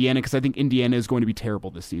against Indiana because I think Indiana is going to be terrible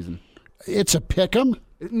this season. It's a pick'em.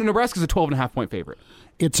 Nebraska's a 12.5 point favorite.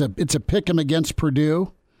 It's a pick'em against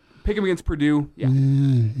Purdue. Pick'em against Purdue. Yeah.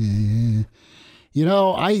 You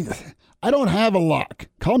know, I don't have a lock.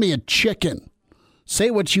 Call me a chicken.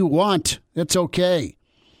 Say what you want. It's okay.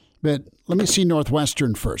 But let me see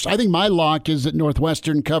Northwestern first. I think my lock is that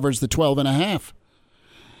Northwestern covers the 12.5.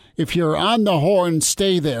 If you're on the horn,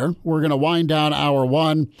 stay there. We're going to wind down hour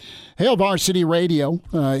 1. Hail Varsity Radio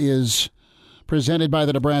is presented by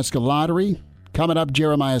the Nebraska Lottery. Coming up,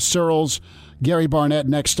 Jeremiah Searles, Gary Barnett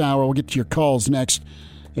next hour. We'll get to your calls next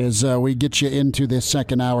as we get you into this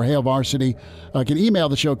second hour. Hail Varsity. Can email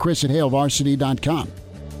the show, Chris at hailvarsity.com.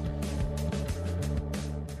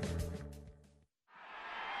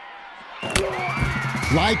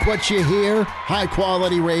 Like what you hear?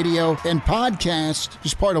 High-quality radio and podcast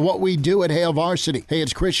is part of what we do at Hail Varsity. Hey,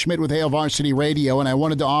 it's Chris Schmidt with Hail Varsity Radio, and I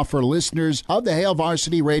wanted to offer listeners of the Hail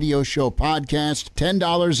Varsity Radio Show podcast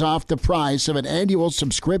 $10 off the price of an annual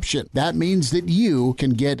subscription. That means that you can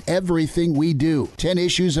get everything we do. 10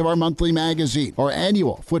 issues of our monthly magazine, our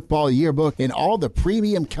annual football yearbook, and all the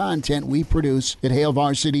premium content we produce at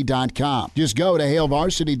HailVarsity.com. Just go to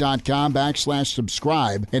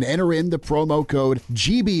HailVarsity.com/subscribe and enter in the promo code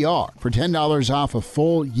GBR for $10 off a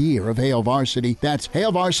full year of Hail Varsity. That's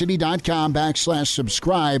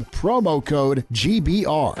HailVarsity.com/subscribe, promo code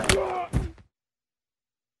GBR.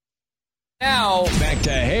 Now, back to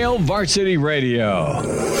Hail Varsity Radio.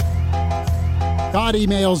 Todd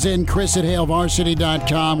emails in, Chris at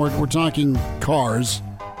HailVarsity.com. We're talking cars.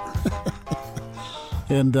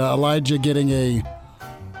 And Elijah getting a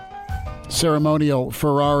ceremonial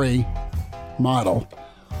Ferrari model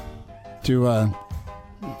to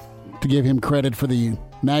give him credit for the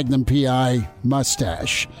Magnum PI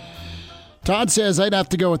mustache. Todd says, I'd have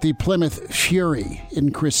to go with the Plymouth Fury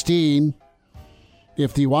in Christine.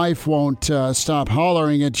 If the wife won't stop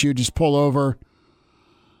hollering at you, just pull over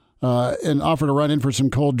and offer to run in for some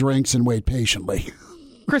cold drinks and wait patiently.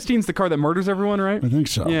 Christine's the car that murders everyone, right? I think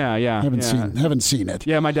so. Yeah. Haven't seen it.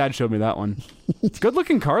 Yeah, my dad showed me that one. It's a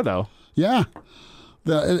good-looking car, though. Yeah.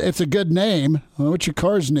 It's a good name. What's your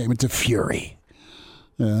car's name? It's a Fury.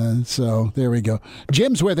 So there we go.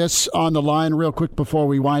 Jim's with us on the line real quick before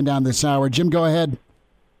we wind down this hour. Jim, go ahead.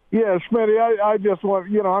 Yeah, Smitty, I just want,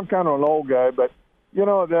 I'm kind of an old guy, but,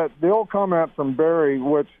 that the old comment from Barry,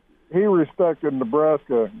 which he respected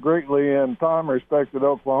Nebraska greatly and Tom respected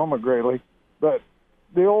Oklahoma greatly, but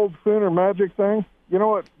the old Sooner Magic thing, you know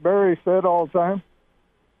what Barry said all the time?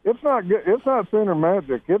 It's not good. It's not Sooner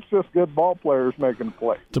Magic. It's just good ball players making a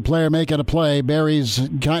play. It's a player making a play. Barry's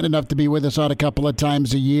kind enough to be with us on a couple of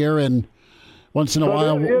times a year, and once in a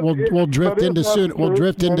while we'll drift into Sooner. We'll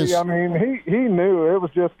drift into. I mean, he knew it was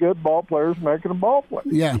just good ball players making a ball play.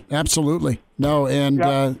 Yeah, absolutely. No, and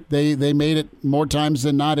they made it more times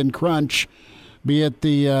than not in crunch, be it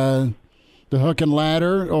the hook and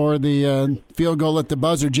ladder or the field goal at the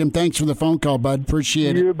buzzer. Jim, thanks for the phone call, bud.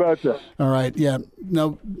 Appreciate it. You betcha. All right. Yeah.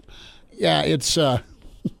 No. Yeah, it's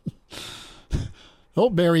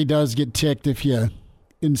old Barry does get ticked if you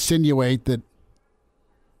insinuate that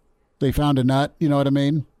they found a nut. You know what I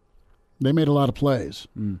mean? They made a lot of plays.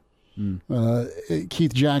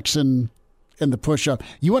 Keith Jackson and the push-up.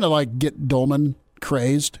 You want to, get Dolman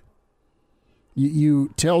crazed?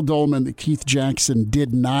 You tell Dolman that Keith Jackson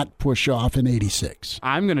did not push off in 86.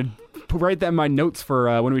 I'm going to write that in my notes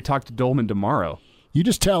for when we talk to Dolman tomorrow. You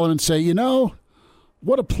just tell him and say,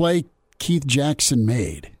 what a play Keith Jackson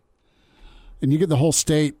made. And you get the whole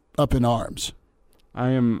state up in arms.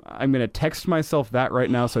 I'm going to text myself that right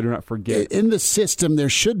now so I do not forget. In the system, there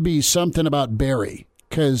should be something about Barry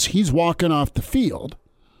because he's walking off the field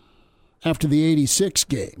after the 86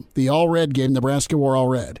 game, the all-red game. Nebraska wore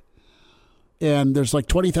all-red. And there's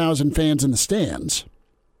 20,000 fans in the stands.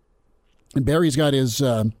 And Barry's got his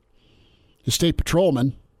state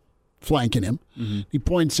patrolman flanking him. Mm-hmm. He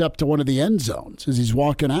points up to one of the end zones as he's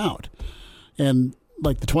walking out. And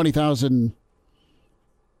the 20,000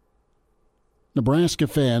 Nebraska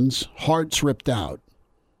fans, hearts ripped out,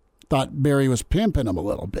 thought Barry was pimping them a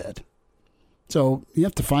little bit. So you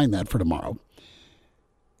have to find that for tomorrow.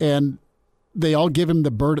 And they all give him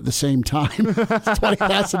the bird at the same time.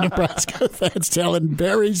 20,000 Nebraska fans telling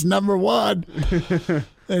Barry's number one.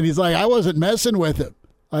 And he's like, I wasn't messing with him.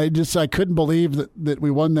 I couldn't believe that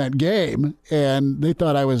we won that game. And they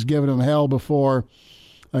thought I was giving them hell before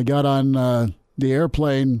I got on the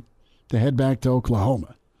airplane to head back to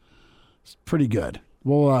Oklahoma. It's pretty good.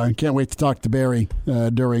 Well, I can't wait to talk to Barry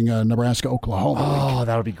during Nebraska-Oklahoma week. Oh,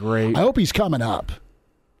 that would be great. I hope he's coming up.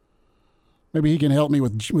 Maybe he can help me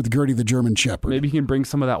with Gertie the German Shepherd. Maybe he can bring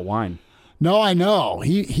some of that wine. No, I know.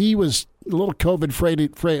 He was a little COVID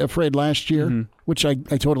afraid last year, which I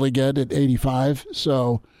totally get at 85.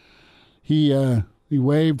 So he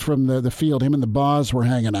waved from the field. Him and the Boz were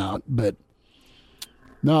hanging out. But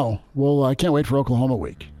no, well, I can't wait for Oklahoma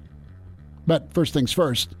week. But first things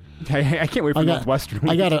first. I can't wait for Northwestern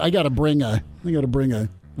week. I got to bring a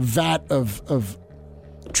vat of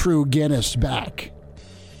true Guinness back.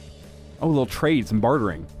 Oh, a little trade, some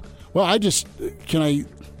bartering. Well, trade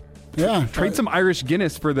some Irish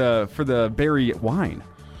Guinness for the Barry wine.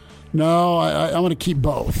 No, I want to keep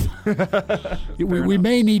both. we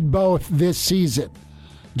may need both this season.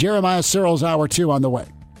 Jeremiah Searles, Hour 2 on the way.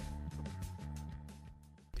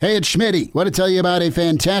 Hey, it's Schmitty. Want to tell you about a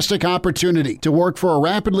fantastic opportunity to work for a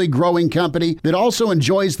rapidly growing company that also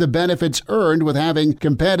enjoys the benefits earned with having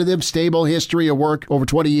competitive, stable history of work over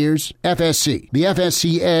 20 years. FSC. The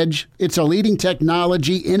FSC Edge. It's a leading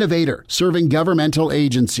technology innovator serving governmental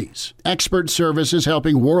agencies. Expert services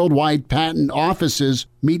helping worldwide patent offices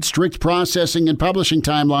meet strict processing and publishing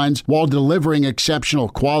timelines while delivering exceptional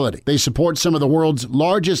quality. They support some of the world's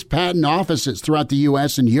largest patent offices throughout the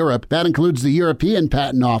U.S. and Europe. That includes the European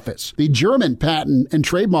Patent Office, the German Patent and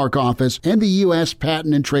Trademark Office, and the U.S.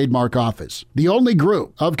 Patent and Trademark Office. The only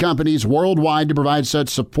group of companies worldwide to provide such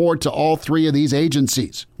support to all three of these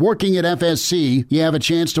agencies. Working at FSC, you have a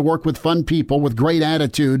chance to work with fun people with great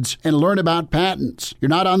attitudes and learn about patents. You're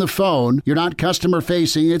not on the phone. You're not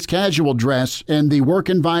customer-facing. It's casual dress. And the work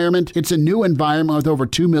environment, it's a new environment with over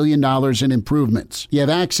 $2 million in improvements. You have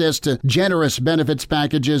access to generous benefits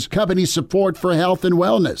packages, company support for health and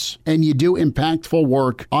wellness, and you do impactful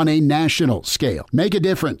work on a national scale. Make a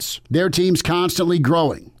difference. Their team's constantly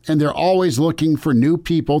growing, and they're always looking for new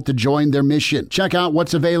people to join their mission. Check out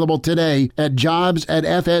what's available today at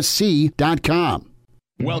jobs@fsc.com.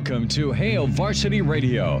 Welcome to Hail Varsity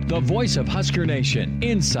Radio, the voice of Husker Nation.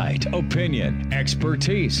 Insight, opinion,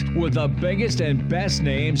 expertise, with the biggest and best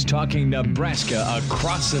names talking Nebraska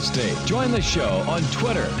across the state. Join the show on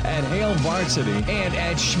Twitter at Hail Varsity and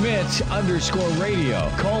at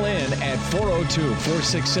Schmidt_radio. Call in at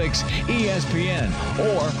 402-466-ESPN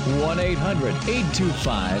or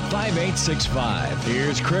 1-800-825-5865.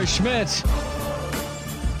 Here's Chris Schmidt.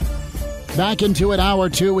 Back into it, hour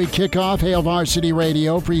two, we kick off Hail Varsity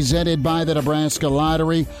Radio, presented by the Nebraska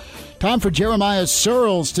Lottery. Time for Jeremiah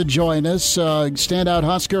Searles to join us, standout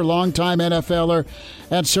Husker, longtime NFLer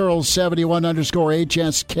at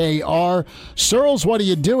Searles71_HSKR. Searles, what are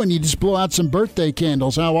you doing? You just blew out some birthday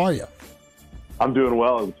candles. How are you? I'm doing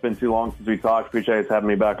well. It's been too long since we talked. Appreciate you having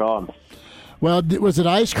me back on. Well, was it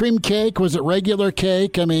ice cream cake? Was it regular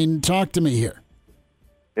cake? I mean, talk to me here.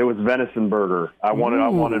 It was venison burger. I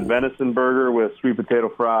wanted venison burger with sweet potato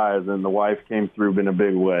fries, and the wife came through in a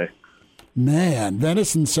big way. Man,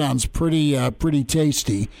 venison sounds pretty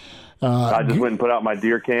tasty. I just went and put out my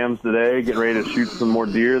deer cams today, getting ready to shoot some more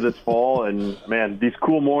deer this fall. And, man, these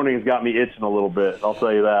cool mornings got me itching a little bit. I'll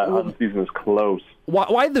tell you that. Hunting season is close.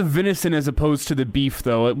 Why the venison as opposed to the beef,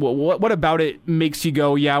 though? What about it makes you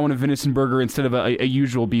go, yeah, I want a venison burger instead of a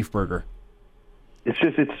usual beef burger? It's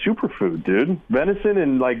superfood, dude.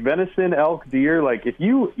 Venison, elk, deer, if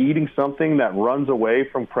you eating something that runs away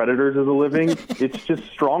from predators as a living, it's just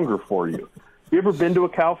stronger for you. You ever been to a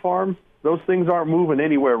cow farm? Those things aren't moving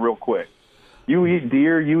anywhere real quick. You eat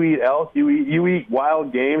deer, you eat elk, you eat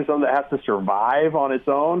wild game, something that has to survive on its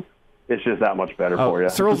own. It's just that much better for you.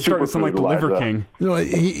 Searles starting to sound like the Liver King. No,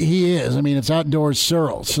 he is. I mean, it's outdoors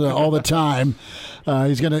Searles all the time.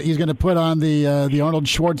 He's gonna put on the Arnold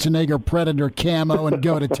Schwarzenegger Predator camo and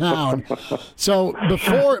go to town. So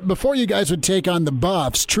before you guys would take on the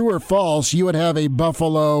Buffs, true or false, you would have a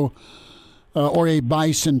buffalo or a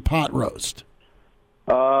bison pot roast.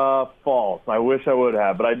 False. I wish I would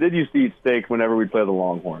have, but I did used to eat steak whenever we play the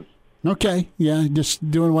Longhorns. Okay, yeah, just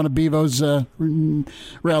doing one of Bevo's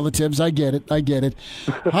relatives. I get it.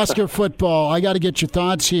 Husker football, I got to get your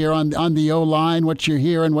thoughts here on the O-line, what you're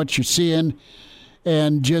hearing, what you're seeing,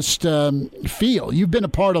 and just feel. You've been a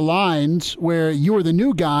part of lines where you were the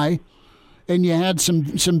new guy, and you had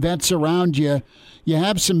some vets around you. You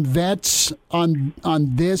have some vets on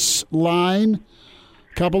this line,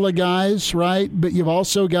 couple of guys, right? But you've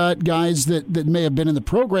also got guys that may have been in the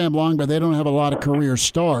program long, but they don't have a lot of career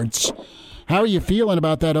starts. How are you feeling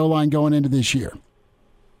about that O-line going into this year?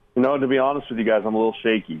 To be honest with you guys, I'm a little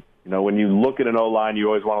shaky. When you look at an O-line, you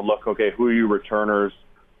always want to look, okay, who are your returners?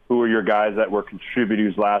 Who are your guys that were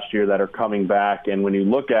contributors last year that are coming back? And when you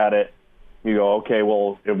look at it, you go, okay,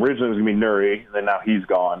 well, originally it was going to be Nuri, and then now he's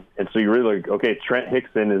gone. And so you're really, okay, Trent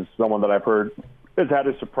Hickson is someone that I've heard has had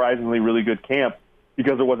a surprisingly really good camp,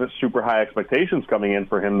 because there wasn't super high expectations coming in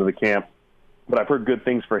for him to the camp. But I've heard good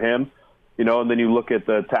things for him, and then you look at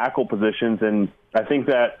the tackle positions, and I think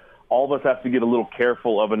that all of us have to get a little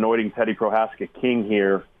careful of anointing Teddy Prohaska king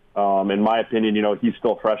here. In my opinion, he's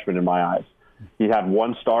still a freshman in my eyes. He had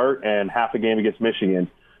one start and half a game against Michigan.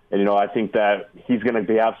 And, I think that he's going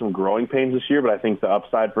to have some growing pains this year, but I think the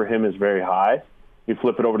upside for him is very high. You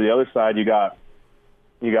flip it over to the other side, you got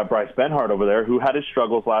Bryce Benhart over there, who had his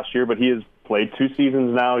struggles last year, but he has played 2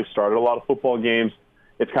 seasons now. He started a lot of football games.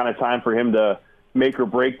 It's kind of time for him to make or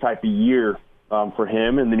break type of year for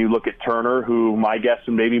him. And then you look at Turner, who my guess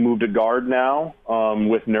would maybe move to guard now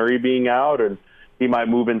with Nuri being out, and he might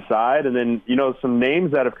move inside. And then, some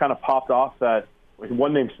names that have kind of popped off, that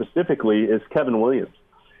one name specifically is Kevin Williams.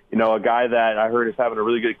 You know, a guy that I heard is having a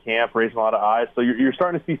really good camp, raising a lot of eyes. So you're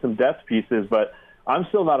starting to see some depth pieces, but I'm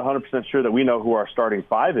still not 100% sure that we know who our starting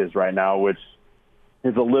five is right now, which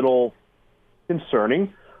is a little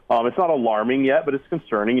concerning. It's not alarming yet, but it's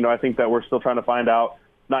concerning. You know, I think that we're still trying to find out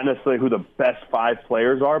not necessarily who the best 5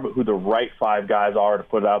 players are, but who the right 5 guys are to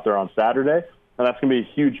put out there on Saturday. And that's going to be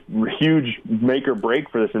a huge make or break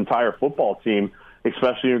for this entire football team,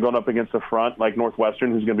 especially when you're going up against a front like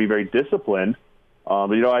Northwestern, who's going to be very disciplined.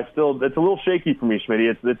 But, you know, it's a little shaky for me,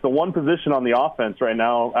 Schmitty. It's the one position on the offense right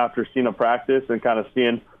now after seeing a practice and kind of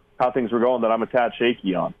seeing how things were going that I'm a tad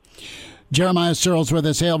shaky on. Jeremiah Sirles with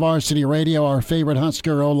us, Hail Varsity Radio, our favorite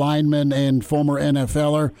Husker O-lineman and former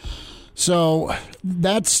NFLer. So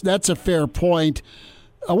that's a fair point.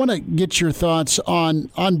 I want to get your thoughts on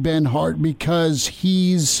Benhart because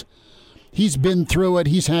he's been through it.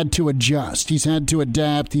 He's had to adjust. He's had to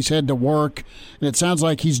adapt. He's had to work, and it sounds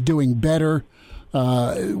like he's doing better.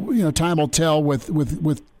 Time will tell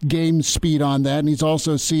with game speed on that, and he's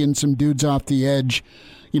also seeing some dudes off the edge,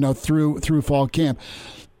 through fall camp.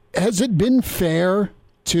 Has it been fair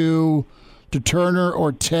to Turner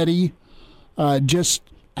or Teddy just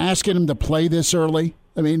asking him to play this early?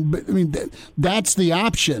 I mean, that's the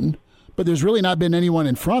option, but there's really not been anyone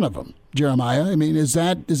in front of him. Jeremiah, I mean, is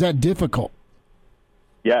that difficult?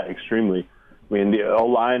 Yeah, extremely. I mean, the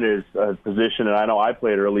O-line is a position, and I know I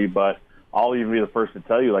played early, but I'll even be the first to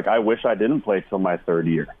tell you, I wish I didn't play till my third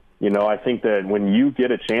year. You know, I think that when you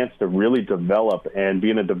get a chance to really develop and be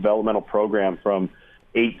in a developmental program from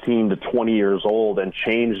 18 to 20 years old and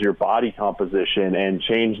change your body composition and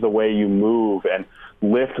change the way you move and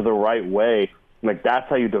lift the right way, that's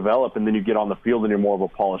how you develop, and then you get on the field and you're more of a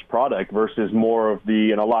polished product versus more of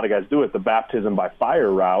and a lot of guys do it, the baptism by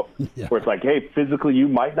fire route, where it's like, hey, physically you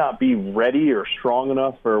might not be ready or strong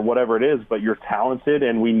enough or whatever it is, but you're talented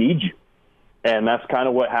and we need you. And that's kind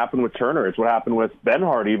of what happened with Turner. It's what happened with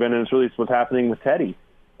Benhart even, and it's what's happening with Teddy.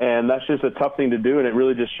 And that's just a tough thing to do, and it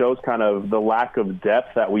really just shows kind of the lack of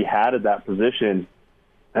depth that we had at that position,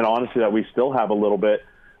 and honestly that we still have a little bit,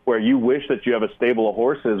 where you wish that you have a stable of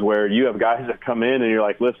horses where you have guys that come in and you're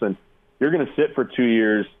like, listen, you're going to sit for 2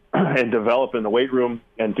 years and develop in the weight room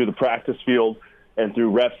and through the practice field and through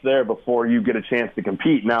reps there before you get a chance to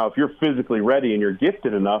compete. Now, if you're physically ready and you're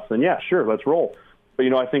gifted enough, then yeah, sure, let's roll.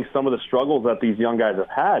 But, I think some of the struggles that these young guys have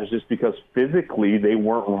had is just because physically they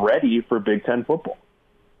weren't ready for Big Ten football.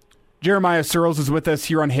 Jeremiah Sirles is with us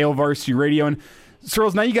here on Hail Varsity Radio. And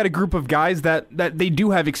Sirles, now you got a group of guys that they do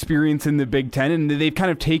have experience in the Big Ten, and they've kind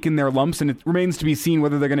of taken their lumps, and it remains to be seen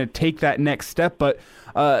whether they're going to take that next step. But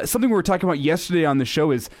something we were talking about yesterday on the show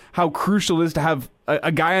is how crucial it is to have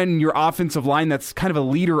a guy on your offensive line that's kind of a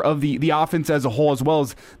leader of the offense as a whole, as well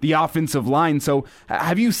as the offensive line. So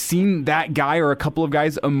have you seen that guy or a couple of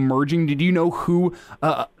guys emerging? Did you know who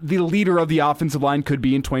the leader of the offensive line could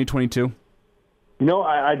be in 2022?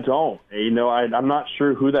 I don't. I'm not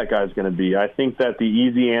sure who that guy's going to be. I think that the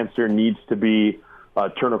easy answer needs to be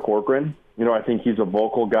Turner Corcoran. I think he's a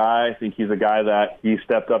vocal guy. I think he's a guy that he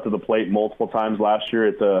stepped up to the plate multiple times last year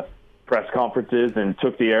at the press conferences and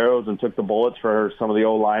took the arrows and took the bullets for some of the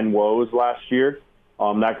O-line woes last year.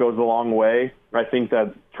 That goes a long way. I think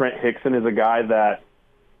that Trent Hickson is a guy that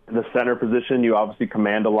the center position, you obviously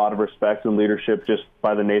command a lot of respect and leadership just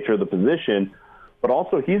by the nature of the position. But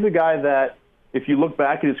also he's a guy that, if you look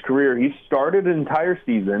back at his career, he started an entire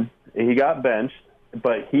season, he got benched,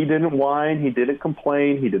 but he didn't whine, he didn't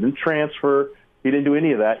complain, he didn't transfer, he didn't do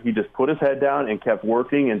any of that. He just put his head down and kept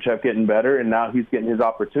working and kept getting better, and now he's getting his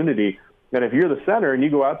opportunity. And if you're the center and you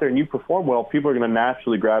go out there and you perform well, people are going to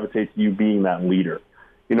naturally gravitate to you being that leader.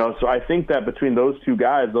 So I think that between those two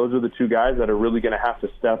guys, those are the two guys that are really going to have to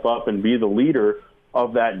step up and be the leader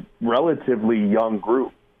of that relatively young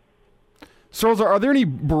group. Sirles, are there any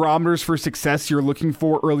barometers for success you're looking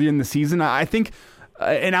for early in the season? I think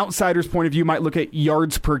an outsider's point of view might look at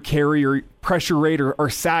yards per carry or pressure rate or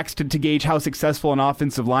sacks to gauge how successful an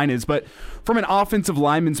offensive line is. But from an offensive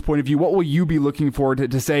lineman's point of view, what will you be looking for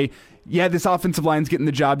to say, yeah, this offensive line's getting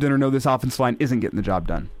the job done, or no, this offensive line isn't getting the job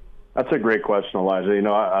done? That's a great question, Elijah.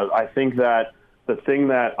 I think that the thing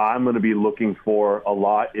that I'm going to be looking for a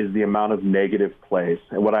lot is the amount of negative plays.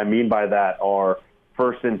 And what I mean by that are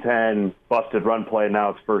 1st and 10, busted run play,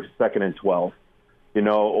 now it's 2nd and 12,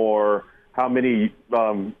 or how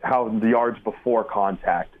the yards before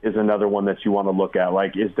contact is another one that you want to look at.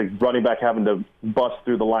 Like, is the running back having to bust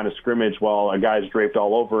through the line of scrimmage while a guy's draped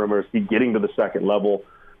all over him, or is he getting to the second level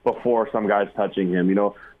before some guy's touching him?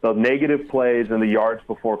 The negative plays and the yards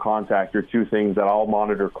before contact are two things that I'll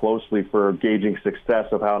monitor closely for gauging success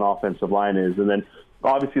of how an offensive line is. And then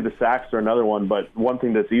obviously the sacks are another one, but one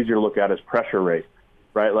thing that's easier to look at is pressure rate.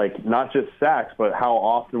 right? Like, not just sacks, but how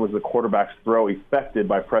often was the quarterback's throw affected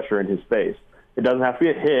by pressure in his face? It doesn't have to be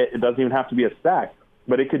a hit. It doesn't even have to be a sack,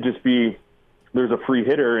 but it could just be there's a free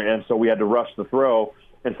hitter, and so we had to rush the throw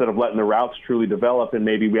instead of letting the routes truly develop, and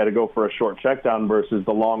maybe we had to go for a short check down versus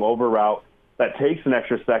the long over route that takes an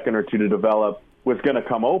extra second or two to develop was going to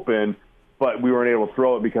come open, but we weren't able to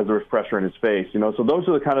throw it because there was pressure in his face. You know, so those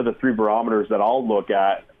are the kind of the three barometers that I'll look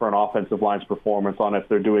at for an offensive line's performance on if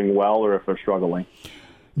they're doing well or if they're struggling.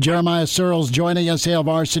 Jeremiah Sirles joining us, Hail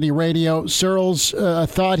Varsity Radio. Sirles, a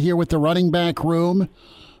thought here with the running back room,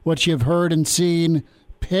 what you've heard and seen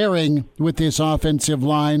pairing with this offensive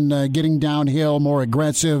line, getting downhill, more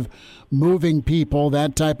aggressive, moving people,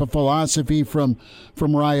 that type of philosophy from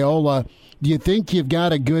Raiola. Do you think you've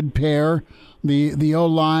got a good pair, the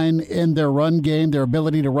O-line and their run game, their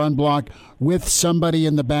ability to run block with somebody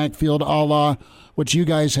in the backfield, a la what you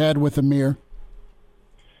guys had with Amir?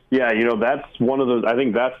 Yeah, you know, that's one of those. I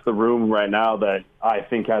think that's the room right now that I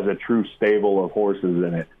think has a true stable of horses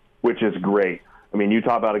in it, which is great. I mean, you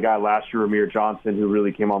talk about a guy last year, Amir Johnson, who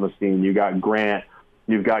really came on the scene. You got Grant.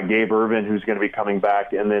 You've got Gabe Ervin, who's going to be coming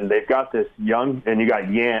back. And then they've got this young, and you got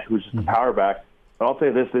Yant, who's just a power back. But I'll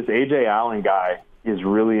say this A.J. Allen guy is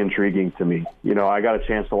really intriguing to me. You know, I got a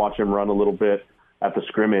chance to watch him run a little bit at the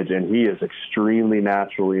scrimmage, and he is extremely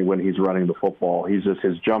naturally when he's running the football. He's just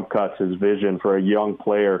his jump cuts, his vision for a young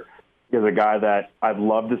player is a guy that I'd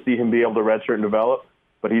love to see him be able to redshirt and develop.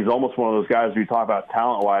 But he's almost one of those guys we talk about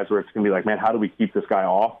talent-wise where it's going to be like, man, how do we keep this guy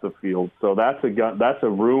off the field? So that's a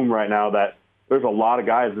room right now that there's a lot of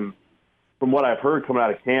guys. And from what I've heard coming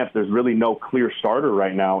out of camp, there's really no clear starter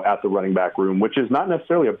right now at the running back room, which is not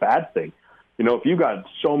necessarily a bad thing. You know, if you've got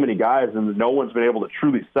so many guys and no one's been able to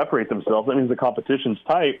truly separate themselves, that means the competition's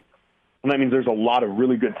tight, and that means there's a lot of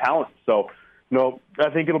really good talent. So, you know,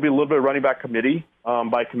 I think it'll be a little bit of running back committee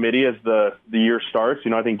by committee as the year starts.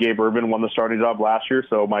 You know, I think Gabe Ervin won the starting job last year,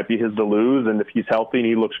 so it might be his to lose. And if he's healthy and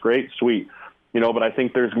he looks great, sweet. You know, but I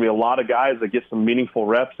think there's going to be a lot of guys that get some meaningful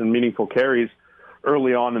reps and meaningful carries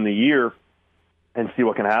early on in the year and see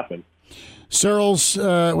what can happen. Sirles,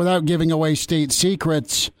 without giving away state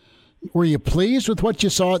secrets, were you pleased with what you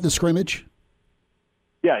saw at the scrimmage?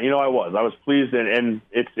 Yeah, you know, I was pleased, and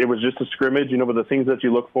it was just a scrimmage, you know, but the things that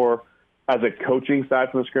you look for as a coaching side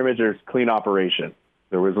from the scrimmage, there's clean operation.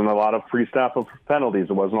 There wasn't a lot of pre-snap of penalties.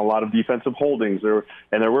 There wasn't a lot of defensive holdings. There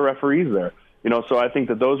were referees there. You know, so I think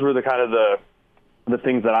that those were the kind of the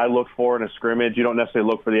things that I look for in a scrimmage. You don't necessarily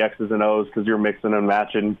look for the X's and O's because you're mixing and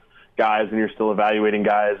matching guys and you're still evaluating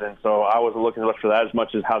guys. And so I wasn't looking for that as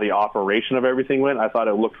much as how the operation of everything went. I thought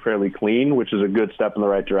it looked fairly clean, which is a good step in the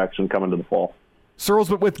right direction coming to the fall. Sirles,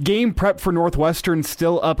 but with game prep for Northwestern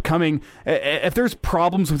still upcoming, if there's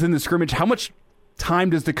problems within the scrimmage, how much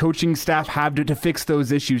time does the coaching staff have to fix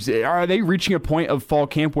those issues? Are they reaching a point of fall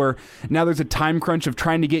camp where now there's a time crunch of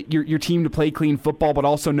trying to get your team to play clean football, but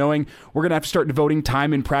also knowing we're going to have to start devoting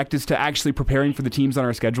time in practice to actually preparing for the teams on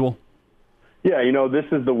our schedule? Yeah, you know, this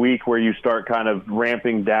is the week where you start kind of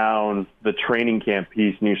ramping down the training camp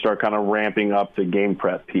piece and you start kind of ramping up the game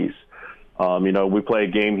prep piece. You know, we play a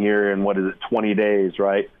game here in, 20 days,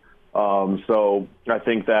 right? So I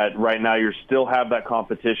think that right now you still have that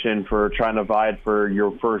competition for trying to vie for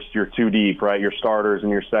your two deep, right? Your starters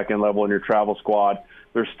and your second level and your travel squad.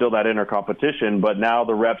 There's still that inner competition, but now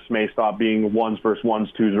the reps may stop being ones versus ones,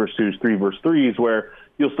 twos versus twos, three versus threes, where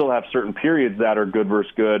you'll still have certain periods that are good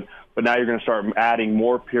versus good, but now you're going to start adding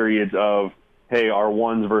more periods of, hey, our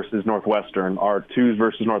ones versus Northwestern, our twos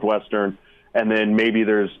versus Northwestern, and then maybe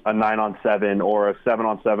there's a 9-on-7 or a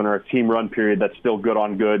 7-on-7 or a team run period that's still good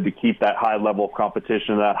on good to keep that high level of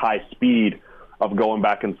competition, that high speed of going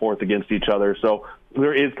back and forth against each other. So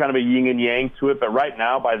there is kind of a yin and yang to it. But right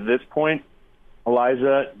now, by this point,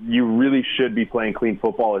 Elijah, you really should be playing clean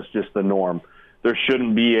football. It's just the norm. There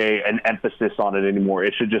shouldn't be an emphasis on it anymore.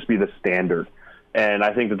 It should just be the standard. And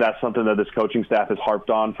I think that that's something that this coaching staff has harped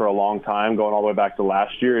on for a long time, going all the way back to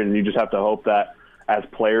last year. And you just have to hope that as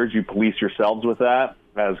players, you police yourselves with that.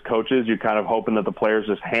 As coaches, you're kind of hoping that the players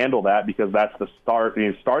just handle that because that's the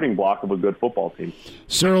starting block of a good football team.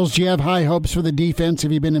 Sirles, do you have high hopes for the defense?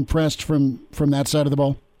 Have you been impressed from that side of the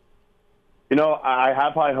ball? You know, I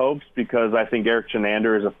have high hopes because I think Eric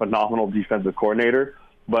Chenander is a phenomenal defensive coordinator.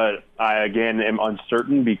 But I, again, am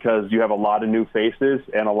uncertain because you have a lot of new faces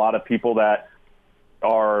and a lot of people that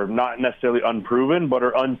are not necessarily unproven but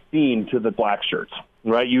are unseen to the black shirts.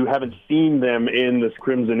 Right, you haven't seen them in this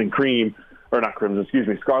crimson and cream, or not crimson, excuse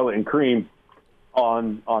me, scarlet and cream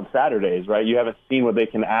on Saturdays, right? You haven't seen what they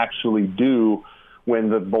can actually do when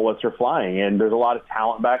the bullets are flying. And there's a lot of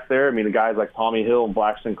talent back there. I mean, the guys like Tommy Hill and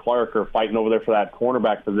Blackson Clark are fighting over there for that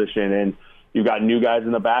cornerback position. And, You've got new guys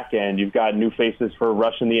in the back end. You've got new faces for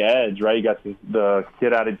rushing the edge, right? You got the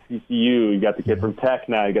kid out at TCU. You got the kid from Tech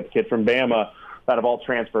now. You got the kid from Bama that have all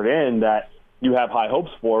transferred in that you have high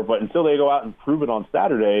hopes for. But until they go out and prove it on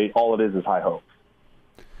Saturday, all it is high hopes.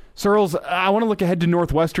 Searles, I want to look ahead to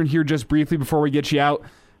Northwestern here just briefly before we get you out.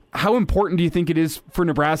 How important do you think it is for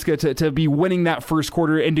Nebraska to be winning that first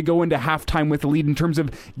quarter and to go into halftime with the lead in terms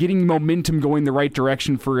of getting momentum going the right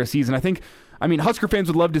direction for a season? I mean, Husker fans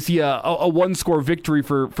would love to see a one-score victory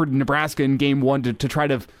for Nebraska in Game 1 to try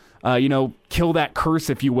to, kill that curse,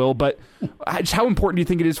 if you will. But how important do you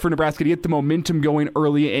think it is for Nebraska to get the momentum going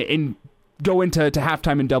early and go into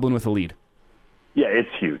halftime in Dublin with a lead? Yeah, it's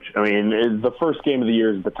huge. I mean, the first game of the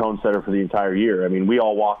year is the tone setter for the entire year. I mean, we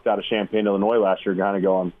all walked out of Champaign, Illinois last year kind of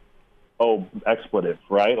going, oh, expletive,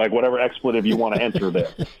 right? Like whatever expletive you want to enter there.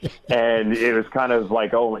 And it was kind of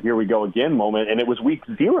like, oh, here we go again moment. And it was week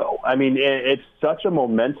 0. I mean, it's such a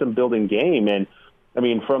momentum-building game. And, I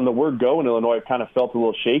mean, from the word go in Illinois, it kind of felt a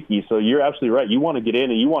little shaky. So you're absolutely right. You want to get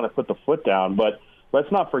in and you want to put the foot down. But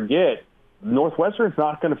let's not forget, Northwestern's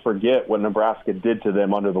not going to forget what Nebraska did to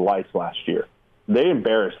them under the lights last year. They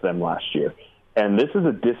embarrassed them last year. And this is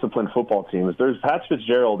a disciplined football team. Pat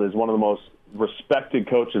Fitzgerald is one of the most respected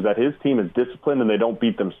coaches, that his team is disciplined and they don't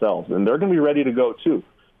beat themselves. And they're going to be ready to go too.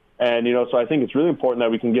 And, so I think it's really important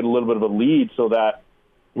that we can get a little bit of a lead so that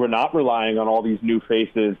we're not relying on all these new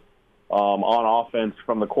faces on offense,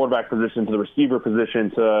 from the quarterback position to the receiver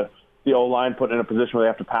position to the O-line put in a position where they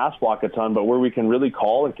have to pass block a ton, but where we can really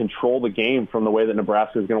call and control the game from the way that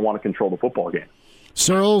Nebraska is going to want to control the football game.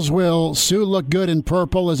 Searles, will Sue look good in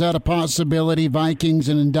purple? Is that a possibility? Vikings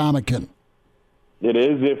and Indomitian. It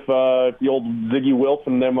is. If the old Ziggy Wilf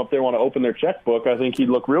and them up there want to open their checkbook, I think he'd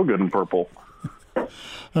look real good in purple.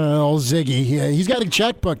 Old Ziggy. Yeah, he's got a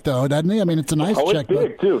checkbook, though, doesn't he? I mean, it's a nice checkbook. Oh, it's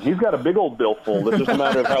big, too. He's got a big old billfold. It's just a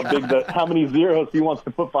matter of how many zeros he wants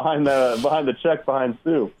to put behind the check behind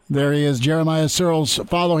Sue. There he is, Jeremiah Searles.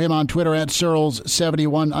 Follow him on Twitter at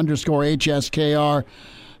Searles71_HSKR.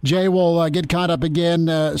 Jay, we'll get caught up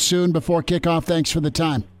again soon before kickoff. Thanks for the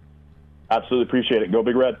time. Absolutely appreciate it. Go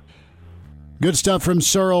Big Red. Good stuff from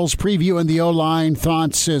Searles, previewing the O-line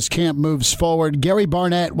thoughts as camp moves forward. Gary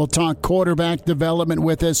Barnett will talk quarterback development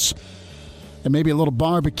with us and maybe a little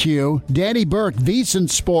barbecue. Danny Burke,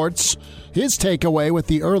 VSiN Sports, his takeaway with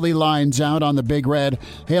the early lines out on the Big Red.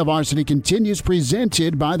 Hail Varsity continues,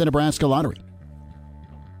 presented by the Nebraska Lottery.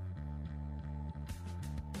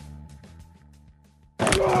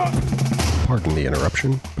 Pardon the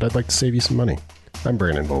interruption, but I'd like to save you some money. I'm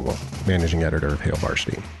Brandon Vogel, managing editor of Hail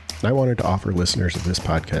Varsity. And I wanted to offer listeners of this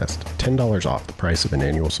podcast $10 off the price of an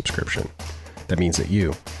annual subscription. That means that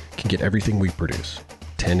you can get everything we produce,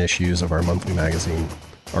 10 issues of our monthly magazine,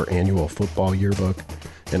 our annual football yearbook,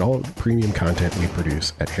 and all of the premium content we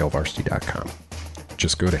produce at HailVarsity.com.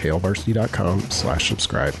 Just go to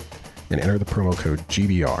HailVarsity.com/subscribe and enter the promo code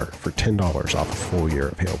GBR for $10 off a full year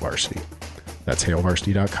of Hail Varsity. That's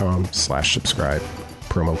HailVarsity.com/subscribe,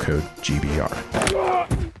 promo code GBR.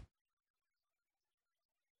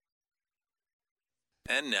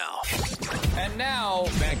 And now,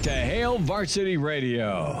 back to Hail Varsity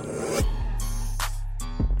Radio.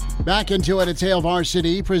 Back into it, it's Hail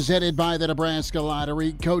Varsity, presented by the Nebraska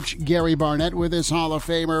Lottery. Coach Gary Barnett with us, Hall of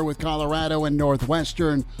Famer with Colorado and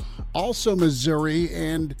Northwestern, also Missouri.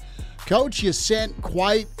 And, Coach, you sent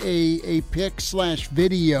quite a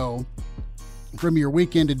pic/video from your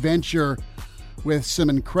weekend adventure with some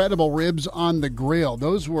incredible ribs on the grill.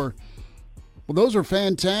 Those were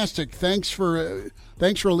fantastic. Thanks for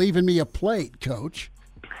leaving me a plate, Coach.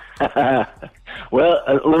 Well,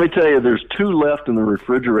 let me tell you, there's 2 left in the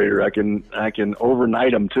refrigerator. I can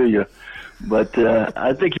overnight them to you, but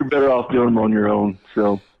I think you're better off doing them on your own.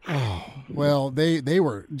 So, well, they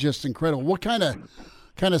were just incredible. What kind of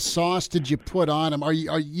sauce did you put on them?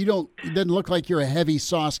 It doesn't look like you're a heavy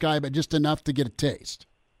sauce guy, but just enough to get a taste.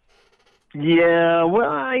 Yeah, well,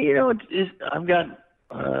 I've got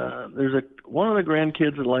there's one of the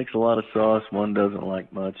grandkids that likes a lot of sauce, one doesn't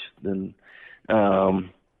like much. Then,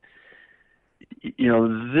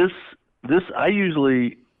 this I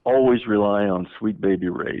usually always rely on Sweet Baby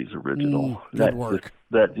Ray's original.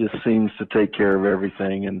 That just seems to take care of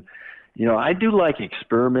everything. And I do like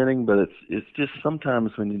experimenting, but it's just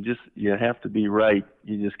sometimes when you have to be right,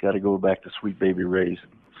 you just got to go back to Sweet Baby Ray's.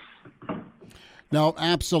 No,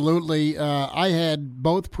 absolutely. I had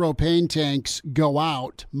both propane tanks go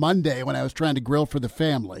out Monday when I was trying to grill for the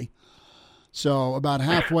family. So about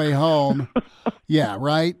halfway home, yeah,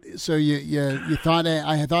 right. So you thought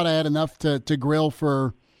I had enough to grill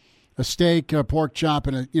for a steak, a pork chop,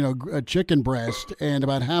 and a chicken breast. And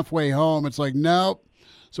about halfway home, it's like, nope,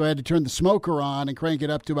 So I had to turn the smoker on and crank it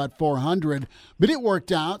up to about 400. But it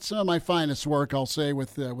worked out. Some of my finest work, I'll say,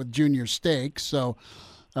 with junior steaks. So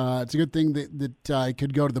it's a good thing that I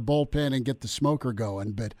could go to the bullpen and get the smoker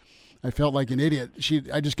going. But I felt like an idiot.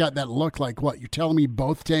 I just got that look like, what, you're telling me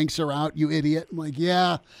both tanks are out, you idiot? I'm like,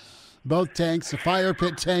 yeah, both tanks. The fire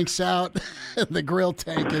pit tank's out. The grill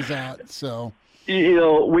tank is out. So,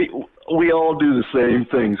 we all do the same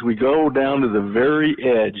things. We go down to the very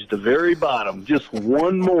edge, the very bottom, just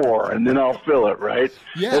one more, and then I'll fill it, right?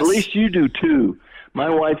 Yes. At least you do too. My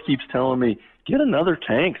wife keeps telling me, get another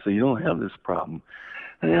tank so you don't have this problem.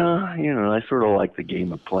 Yeah, I sort of like the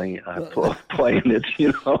game of playing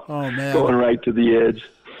it, Oh, man. Going right to the edge.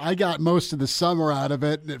 I got most of the summer out of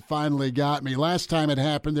it, and it finally got me. Last time it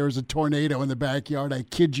happened, there was a tornado in the backyard. I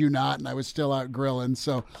kid you not, and I was still out grilling.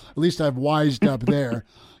 So at least I've wised up there.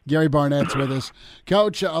 Gary Barnett's with us.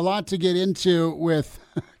 Coach, a lot to get into with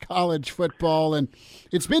college football, and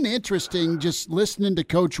it's been interesting just listening to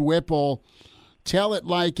Coach Whipple tell it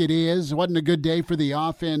like it is. It wasn't a good day for the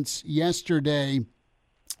offense yesterday,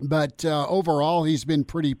 but overall he's been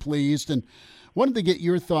pretty pleased. And wanted to get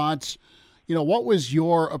your thoughts. What was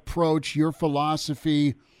your approach, your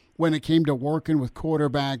philosophy when it came to working with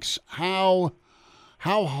quarterbacks? How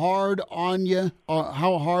hard on you?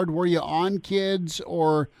 How hard were you on kids,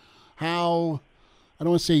 or how? I don't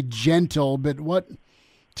want to say gentle, but what?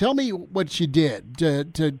 Tell me what you did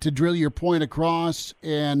to drill your point across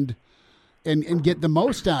and get the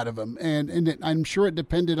most out of them. And I'm sure it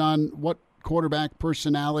depended on what quarterback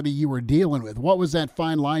personality you were dealing with. What was that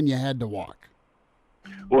fine line you had to walk?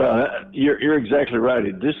 Well, you're exactly right.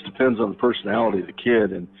 It just depends on the personality of the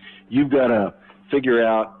kid, and you've got to figure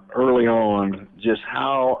out early on just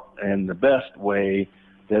how and the best way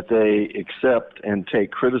that they accept and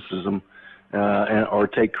take criticism or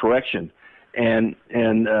take correction. And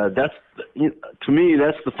that's, to me,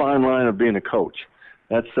 that's the fine line of being a coach.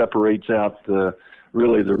 That separates out the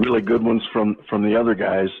really good ones from the other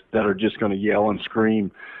guys that are just going to yell and scream.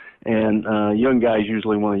 And young guys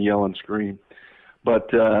usually want to yell and scream.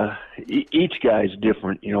 But each guy's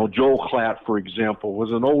different. Joel Klatt, for example,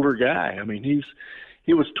 was an older guy. I mean,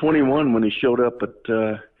 he was 21 when he showed up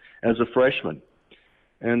as a freshman.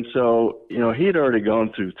 And so, he had already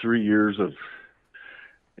gone through 3 years of,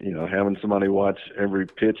 having somebody watch every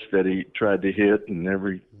pitch that he tried to hit and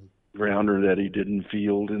every grounder that he didn't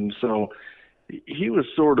field. And so he was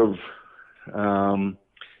sort of,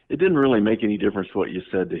 it didn't really make any difference what you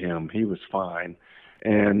said to him. He was fine.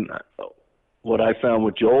 And what I found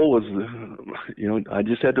with Joel was, I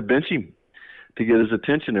just had to bench him to get his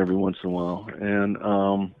attention every once in a while. And,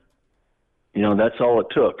 that's all it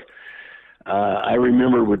took. I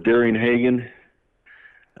remember with Darian Hagan,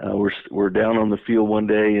 we're down on the field one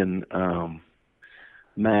day, and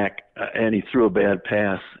Mac, and he threw a bad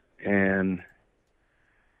pass, and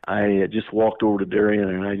I just walked over to Darian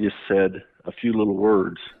and I just said a few little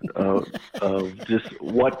words of just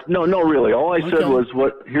what. No, really. All I said was,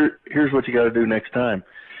 here's what you got to do next time.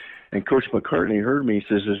 And Coach McCartney heard me. He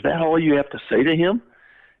says, "Is that all you have to say to him?"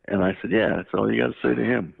 And I said, "Yeah, that's all you got to say to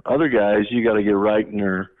him. Other guys, you got to get right in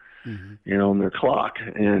their, in their clock."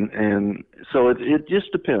 And so it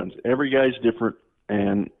just depends. Every guy's different.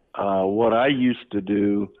 And what I used to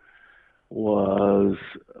do was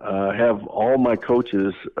have all my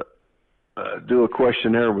coaches do a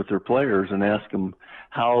questionnaire with their players and ask them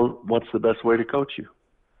what's the best way to coach you,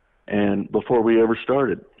 and before we ever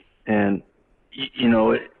started. And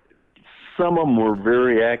some of them were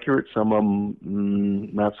very accurate, some of them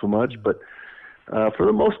not so much, but for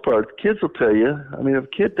the most part, kids will tell you. I mean, if a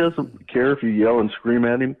kid doesn't care if you yell and scream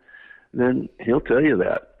at him, then he'll tell you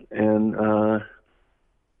that. And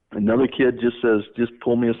another kid just says, "Just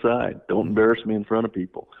pull me aside, don't embarrass me in front of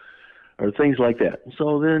people," or things like that.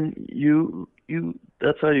 So then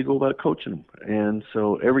that's how you go about coaching them. And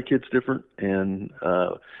so every kid's different, and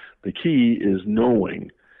the key is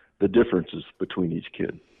knowing the differences between each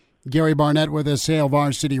kid. Gary Barnett with us, Hail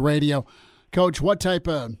Varsity Radio. Coach, what type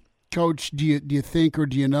of coach do you think, or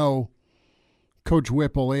do you know Coach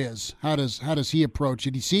Whipple is? How does he approach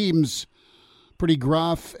it? He seems pretty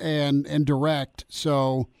gruff and direct.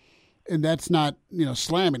 So, and that's not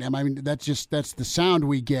slamming him. I mean, that's the sound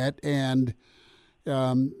we get, and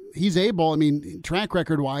he's able. I mean, track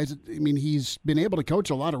record wise, I mean, he's been able to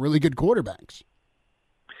coach a lot of really good quarterbacks.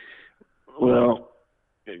 Well,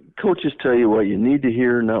 coaches tell you what you need to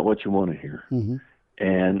hear, not what you want to hear. Mm-hmm.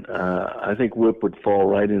 And I think Whip would fall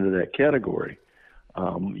right into that category.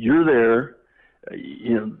 You're there,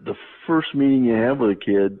 the first meeting you have with a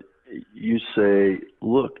kid, you say,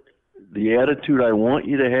 "Look, the attitude I want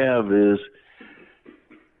you to have is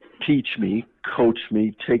teach me, coach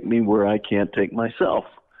me, take me where I can't take myself.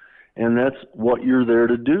 And that's what you're there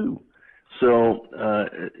to do. So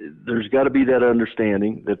there's got to be that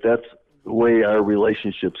understanding that that's the way our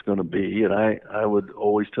relationship's going to be. And I would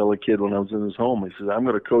always tell a kid when I was in his home, he says, I'm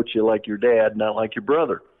going to coach you like your dad, not like your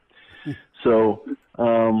brother. So,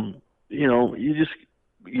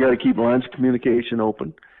 you got to keep lines of communication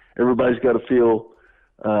open. Everybody's got to feel,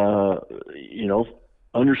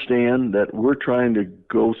 understand that we're trying to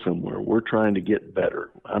go somewhere. We're trying to get better.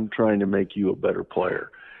 I'm trying to make you a better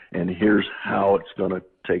player. And here's how it's going to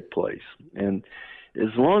take place. And as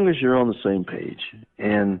long as you're on the same page,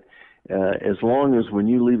 and as long as when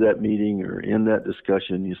you leave that meeting or in that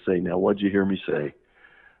discussion, you say, now, what'd you hear me say?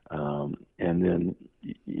 And then,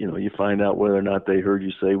 you find out whether or not they heard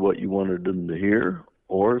you say what you wanted them to hear,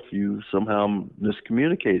 or if you somehow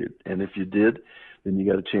miscommunicated. And if you did, then you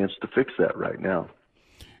got a chance to fix that right now.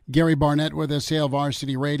 Gary Barnett with us, Hail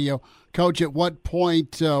Varsity Radio. Coach, at what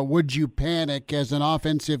point would you panic as an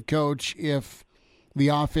offensive coach if the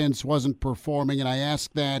offense wasn't performing? And I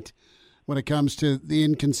ask that when it comes to the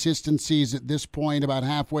inconsistencies at this point, about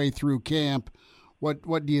halfway through camp.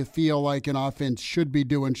 What do you feel like an offense should be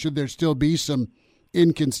doing? Should there still be some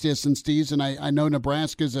inconsistencies? And I know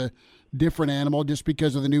Nebraska's a different animal just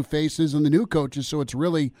because of the new faces and the new coaches, so it's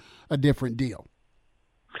really a different deal.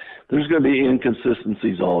 There's going to be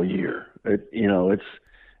inconsistencies all year.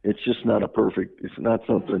 It's just not it's not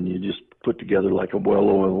something you just put together like a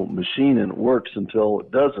well-oiled machine and it works until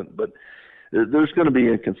it doesn't. But there's going to be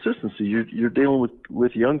inconsistency. You're dealing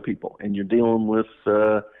with young people, and you're dealing with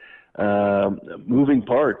moving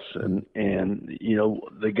parts, and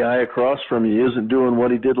the guy across from you isn't doing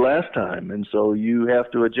what he did last time, and so you have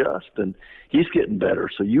to adjust. And he's getting better,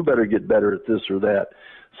 so you better get better at this or that.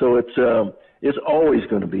 So it's always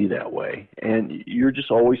going to be that way, and you're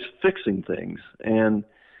just always fixing things. And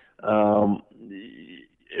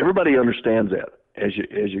everybody understands that as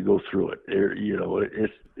you go through it.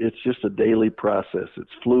 It's just a daily process.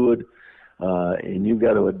 It's fluid, and you've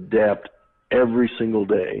got to adapt every single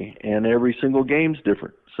day, and every single game's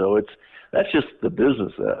different. So that's just the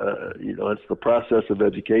business. It's the process of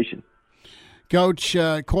education. Coach,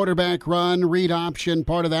 quarterback run, read option,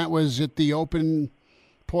 part of that was at the open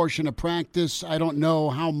portion of practice. I don't know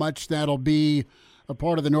how much that'll be a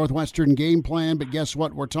part of the Northwestern game plan, but guess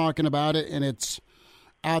what? We're talking about it, and it's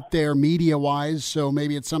out there media-wise, so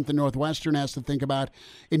maybe it's something Northwestern has to think about.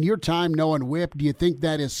 In your time knowing Whip, do you think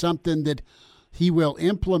that is something that he will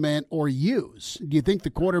implement or use? Do you think the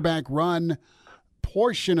quarterback run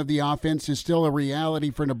portion of the offense is still a reality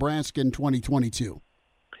for Nebraska in 2022?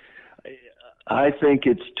 I think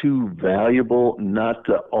it's too valuable not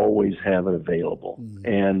to always have it available.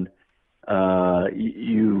 And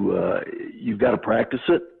you've got to practice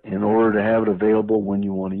it in order to have it available when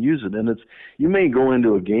you want to use it. And you may go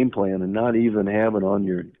into a game plan and not even have it on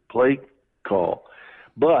your play call,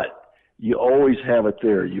 but you always have it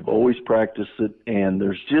there. You've always practiced it, and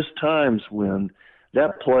there's just times when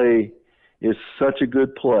that play is such a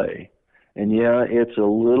good play, and it's a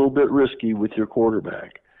little bit risky with your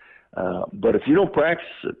quarterback. But if you don't practice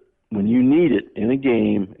it when you need it in a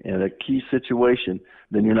game in a key situation,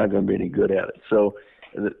 then you're not going to be any good at it. So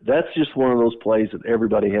that's just one of those plays that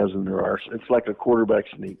everybody has in their arsenal. It's like a quarterback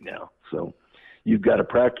sneak now. So you've got to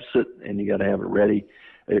practice it, and you got to have it ready.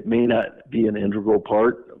 It may not be an integral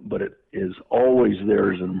part, but it is always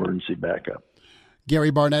there as an emergency backup.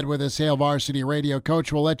 Gary Barnett with us, Hail Varsity Radio.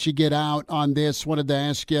 Coach, we'll let you get out on this. Wanted to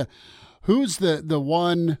ask you, who's the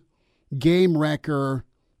one game wrecker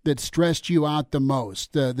that stressed you out the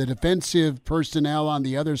most? The defensive personnel on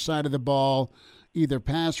the other side of the ball, either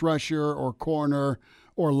pass rusher or corner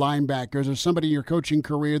or linebackers, or somebody in your coaching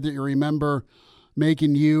career that you remember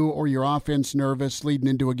making you or your offense nervous leading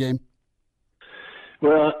into a game?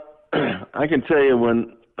 Well, I can tell you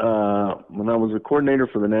when I was a coordinator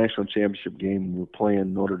for the national championship game, we were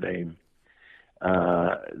playing Notre Dame.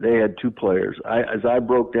 They had two players. As I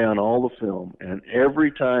broke down all the film, and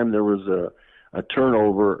every time there was a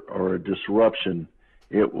turnover or a disruption,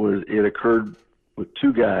 it occurred with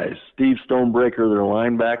two guys, Steve Stonebreaker, their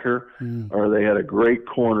linebacker, or they had a great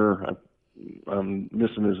corner. I'm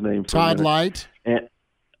missing his name. Todd Light. And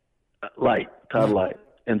Todd Light.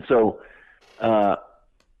 And so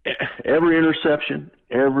every interception,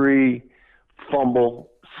 every fumble,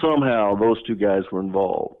 somehow those two guys were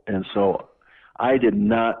involved. And so I did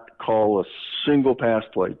not call a single pass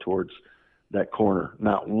play towards that corner,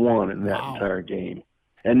 not one in that entire game.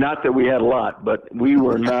 And not that we had a lot, but we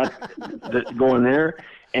were not going there,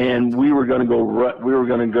 and we were going to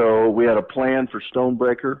go. We had a plan for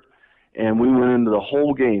Stonebreaker, and we went into the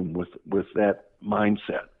whole game with that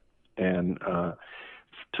mindset. And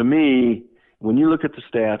to me, when you look at the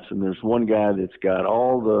stats and there's one guy that's got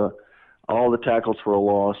all the tackles for a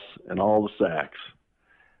loss and all the sacks,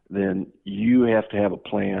 then you have to have a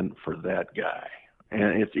plan for that guy.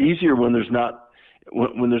 And it's easier when there's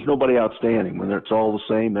nobody outstanding. When it's all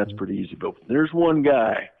the same, that's pretty easy. But when there's one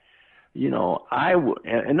guy,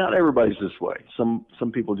 and not everybody's this way. Some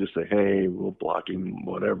people just say, hey, we'll block him,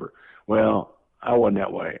 whatever. Well, I wasn't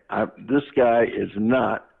that way. This guy is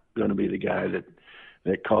not going to be the guy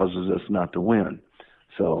that causes us not to win.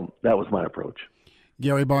 So that was my approach.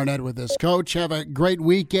 Gary Barnett with us. Coach, have a great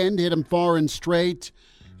weekend. Hit him far and straight,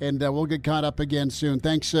 and we'll get caught up again soon.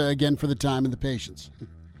 Thanks again for the time and the patience.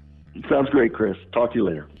 Sounds great, Chris. Talk to you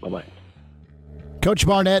later. Bye-bye. Coach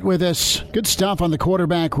Barnett with us. Good stuff on the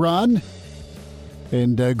quarterback run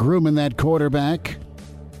and grooming that quarterback.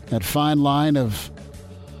 That fine line of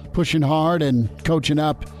pushing hard and coaching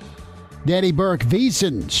up. Danny Burke,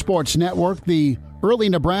 VSiN Sports Network, the early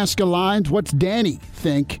Nebraska lines. What's Danny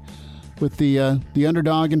think with the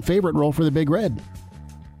underdog and favorite role for the Big Red?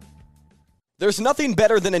 There's nothing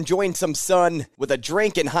better than enjoying some sun with a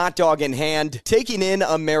drink and hot dog in hand, taking in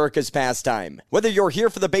America's pastime. Whether you're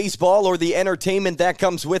here for the baseball or the entertainment that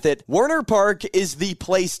comes with it, Werner Park is the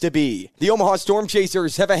place to be. The Omaha Storm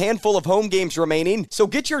Chasers have a handful of home games remaining, so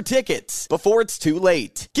get your tickets before it's too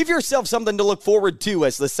late. Give yourself something to look forward to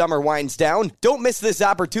as the summer winds down. Don't miss this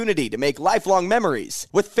opportunity to make lifelong memories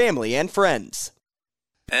with family and friends.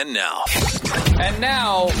 And now,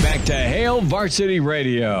 back to Hail Varsity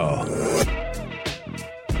Radio.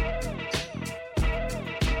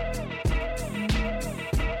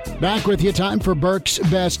 Back with you. Time for Burke's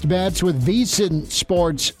Best Bets with VSiN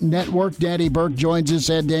Sports Network. Danny Burke joins us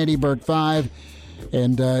at Danny Burke 5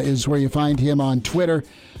 and is where you find him on Twitter.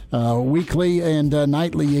 Weekly and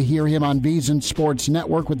nightly, you hear him on VSiN Sports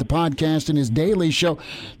Network with the podcast and his daily show.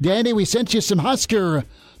 Danny, we sent you some Husker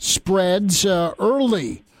spreads,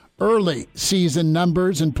 early season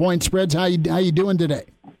numbers and point spreads. How you doing today?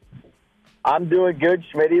 I'm doing good,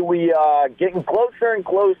 Schmitty. We getting closer and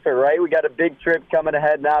closer, right? We got a big trip coming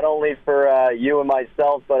ahead, not only for you and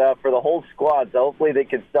myself, but for the whole squad. So hopefully they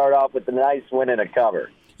can start off with a nice win and a cover.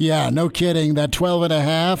 Yeah, no kidding. That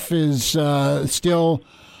 12.5 is still,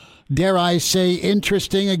 dare I say,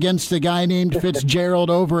 interesting against a guy named Fitzgerald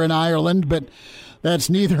over in Ireland, but that's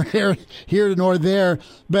neither here nor there.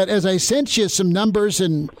 But as I sent you some numbers,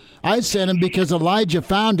 and I sent them because Elijah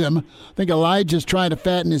found them. I think Elijah's trying to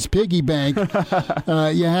fatten his piggy bank.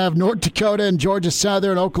 You have North Dakota and Georgia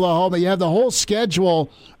Southern, Oklahoma. You have the whole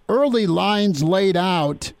schedule, early lines laid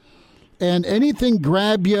out. And anything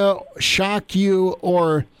grab you, shock you,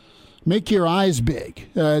 or make your eyes big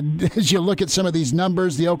as you look at some of these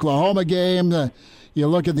numbers, the Oklahoma game, you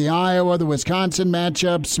look at the Iowa, the Wisconsin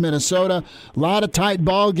matchups, Minnesota, a lot of tight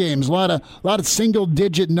ball games, a lot of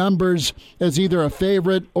single-digit numbers as either a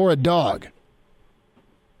favorite or a dog.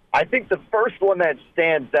 I think the first one that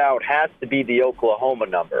stands out has to be the Oklahoma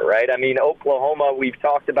number, right? I mean, Oklahoma, we've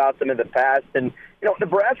talked about them in the past, and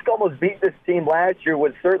Nebraska almost beat this team last year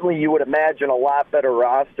with certainly, you would imagine, a lot better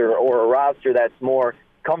roster, or a roster that's more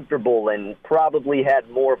comfortable and probably had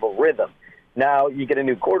more of a rhythm. Now you get a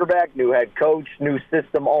new quarterback, new head coach, new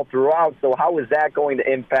system all throughout. So how is that going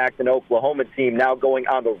to impact an Oklahoma team now going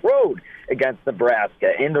on the road against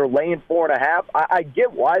Nebraska? And they're laying 4.5. I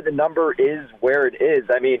get why the number is where it is.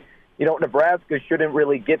 I mean, Nebraska shouldn't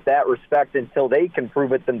really get that respect until they can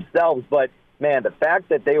prove it themselves. But, man, the fact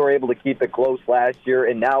that they were able to keep it close last year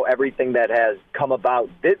and now everything that has come about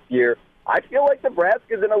this year, I feel like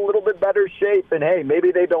Nebraska's in a little bit better shape. And, hey,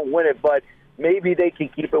 maybe they don't win it, but maybe they can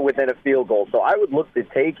keep it within a field goal. So I would look to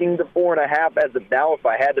taking the 4.5 as of now if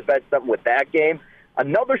I had to bet something with that game.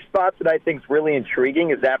 Another spot that I think is really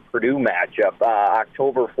intriguing is that Purdue matchup,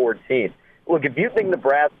 October 14th. Look, if you think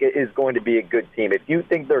Nebraska is going to be a good team, if you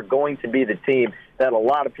think they're going to be the team that a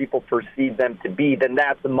lot of people perceive them to be, then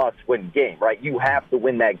that's a must-win game, right? You have to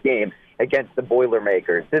win that game against the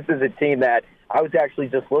Boilermakers. This is a team that I was actually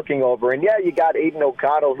just looking over, and, yeah, you got Aiden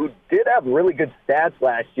O'Connell, who did have really good stats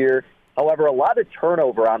last year. However, a lot of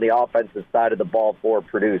turnover on the offensive side of the ball for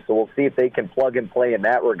Purdue, so we'll see if they can plug and play in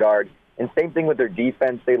that regard. And same thing with their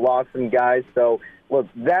defense. They lost some guys. So, look,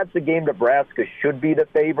 that's a game Nebraska should be the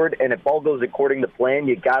favorite, and if all goes according to plan,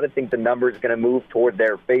 you got to think the number is going to move toward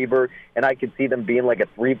their favor, and I could see them being like a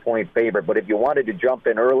 3-point favorite. But if you wanted to jump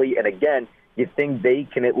in early, and again, you think they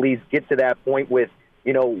can at least get to that point with,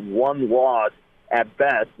 one loss at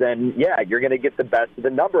best, then, yeah, you're going to get the best of the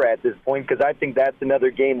number at this point, because I think that's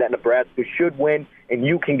another game that Nebraska should win, and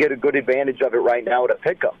you can get a good advantage of it right now to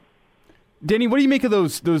pick them. Danny, what do you make of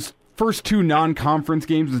those first two non-conference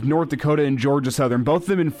games with North Dakota and Georgia Southern. Both of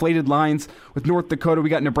them inflated lines. With North Dakota, we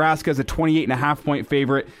got Nebraska as a 28.5-point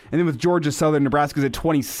favorite. And then with Georgia Southern, Nebraska is a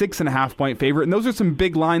 26.5-point favorite. And those are some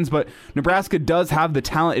big lines, but Nebraska does have the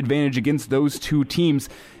talent advantage against those two teams.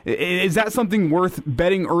 Is that something worth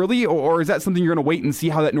betting early, or is that something you're going to wait and see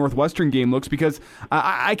how that Northwestern game looks? Because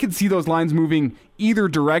I could see those lines moving either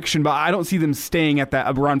direction, but I don't see them staying at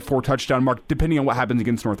that around 4 touchdown mark, depending on what happens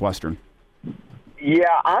against Northwestern.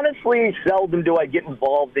 Yeah, honestly, seldom do I get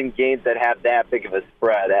involved in games that have that big of a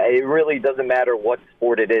spread. It really doesn't matter what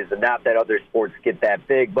sport it is, and not that other sports get that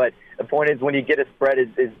big, but the point is when you get a spread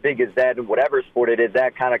as big as that in whatever sport it is,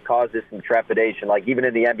 that kind of causes some trepidation. Like even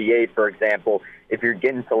in the NBA, for example, if you're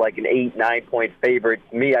getting to like an 8-9-point favorite,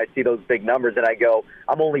 to me, I see those big numbers and I go,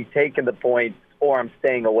 I'm only taking the points or I'm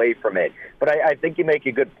staying away from it. But I think you make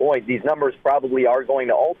a good point. These numbers probably are going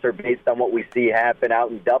to alter based on what we see happen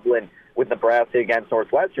out in Dublin with Nebraska against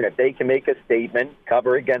Northwestern. If they can make a statement,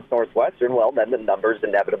 cover against Northwestern, well, then the number's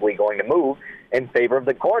inevitably going to move in favor of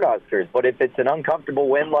the Cornhuskers. But if it's an uncomfortable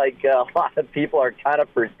win like a lot of people are kind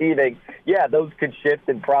of perceiving, yeah, those could shift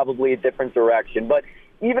in probably a different direction. But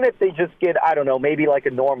even if they just get, I don't know, maybe like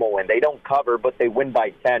a normal win, they don't cover, but they win by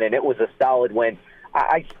 10, and it was a solid win,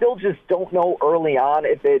 I still just don't know early on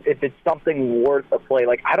if it's something worth a play.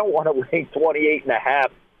 Like, I don't want to lay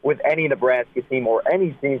 28.5 with any Nebraska team or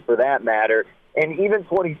any team for that matter. And even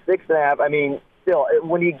 26.5, I mean, still,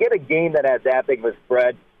 when you get a game that has that big of a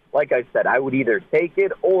spread, like I said, I would either take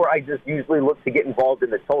it or I just usually look to get involved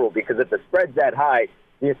in the total, because if the spread's that high,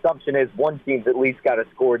 the assumption is one team's at least got to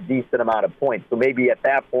score a decent amount of points. So maybe at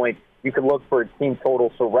that point, you can look for a team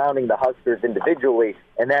total surrounding the Huskers individually,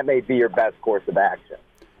 and that may be your best course of action.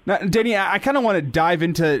 Now, Denny, I kind of want to dive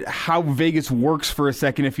into how Vegas works for a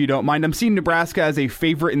second, if you don't mind. I'm seeing Nebraska as a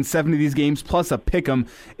favorite in 7 of these games, plus a pick'em.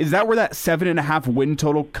 Is that where that 7.5 win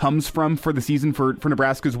total comes from for the season for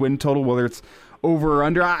Nebraska's win total, whether it's over or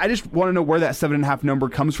under? I just want to know where that 7.5 number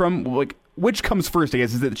comes from. Like, which comes first, I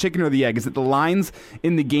guess? Is it the chicken or the egg? Is it the lines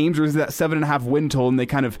in the games, or is it that 7.5 win total, and they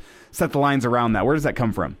kind of set the lines around that? Where does that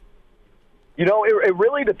come from? You know, it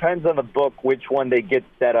really depends on the book which one they get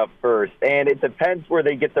set up first, and it depends where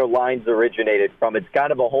they get their lines originated from. It's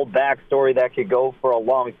kind of a whole backstory that could go for a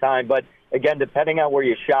long time, but again, depending on where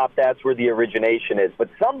you shop, that's where the origination is. But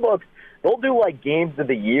some books, they'll do like games of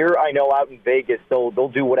the year. I know out in Vegas, so they'll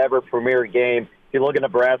do whatever premier game. If you look at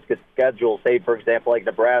Nebraska's schedule, say, for example, like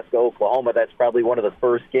Nebraska-Oklahoma, that's probably one of the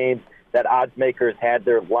first games that odds makers had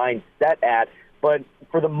their line set at. But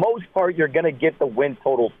for the most part, you're going to get the win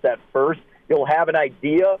total set first. You'll have an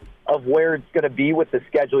idea of where it's going to be with the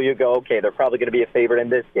schedule. You go, okay, they're probably going to be a favorite in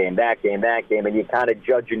this game, that game, and you kind of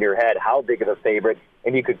judge in your head how big of a favorite,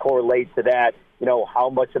 and you could correlate to that, you know, how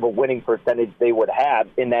much of a winning percentage they would have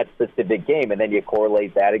in that specific game, and then you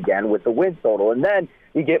correlate that again with the win total. And then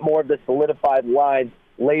you get more of the solidified lines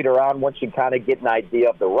later on once you kind of get an idea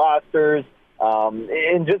of the rosters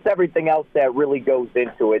and just everything else that really goes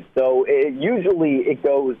into it. So usually it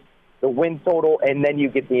goes the win total, and then you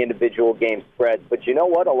get the individual game spreads. But you know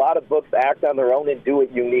what? A lot of books act on their own and do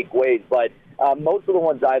it unique ways. But most of the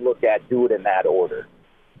ones I look at do it in that order.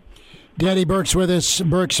 Danny Burke's with us,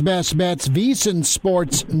 Burke's Best Bets, VSiN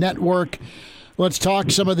Sports Network. Let's talk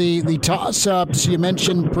some of the toss-ups. You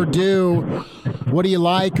mentioned Purdue. What do you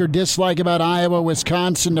like or dislike about Iowa,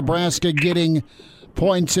 Wisconsin, Nebraska getting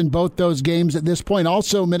points in both those games at this point?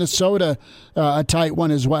 Also, Minnesota, a tight one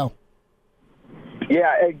as well.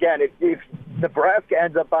 Yeah, again, if Nebraska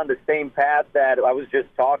ends up on the same path that I was just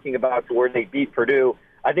talking about to where they beat Purdue,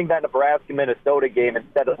 I think that Nebraska-Minnesota game,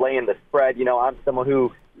 instead of laying the spread, you know, I'm someone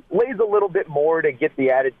who lays a little bit more to get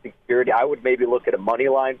the added security. I would maybe look at a money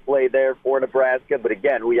line play there for Nebraska, but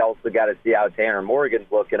again, we also got to see how Tanner Morgan's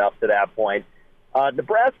looking up to that point.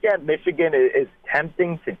 Nebraska at Michigan is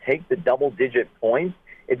tempting to take the double-digit points.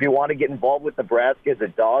 If you want to get involved with Nebraska as a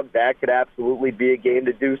dog, that could absolutely be a game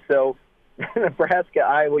to do so. Nebraska,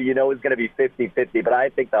 Iowa, you know, is going to be 50-50, but I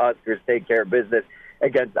think the Huskers take care of business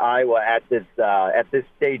against Iowa at this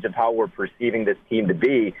stage of how we're perceiving this team to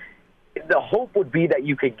be. The hope would be that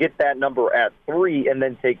you could get that number at 3 and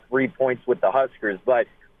then take 3 points with the Huskers, but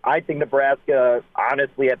I think Nebraska,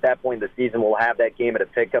 honestly, at that point in the season, will have that game at a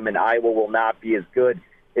pick-em, and Iowa will not be as good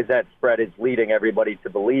as that spread is leading everybody to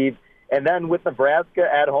believe. And then with Nebraska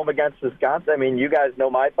at home against Wisconsin, I mean, you guys know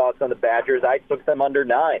my thoughts on the Badgers. I took them under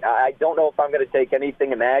 9. I don't know if I'm going to take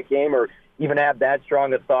anything in that game or even have that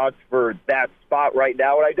strong of thoughts for that spot right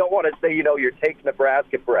now. And I don't want to say, you know, you're taking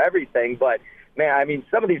Nebraska for everything, but, man, I mean,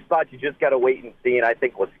 some of these spots you just got to wait and see, and I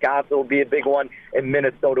think Wisconsin will be a big one, and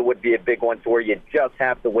Minnesota would be a big one, to where you just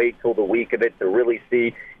have to wait till the week of it to really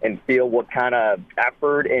see and feel what kind of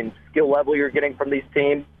effort and skill level you're getting from these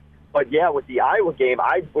teams. But, yeah, with the Iowa game,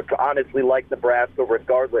 I would honestly like Nebraska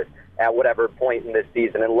regardless at whatever point in this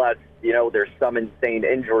season, unless, there's some insane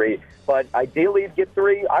injury. But ideally, you'd get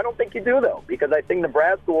 3. I don't think you do, though, because I think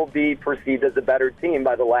Nebraska will be perceived as a better team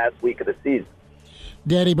by the last week of the season.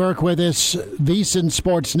 Danny Burke with us, VSiN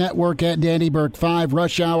Sports Network at Danny Burke 5,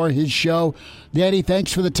 Rush Hour, his show. Danny,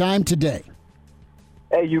 thanks for the time today.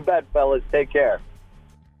 Hey, you bet, fellas. Take care.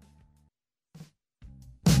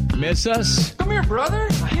 Miss us? Come here, brother.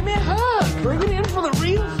 Give me a hug. Bring it in for the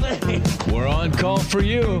real thing. We're on call for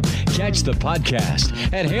you. Catch the podcast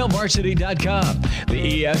at HailVarsity.com,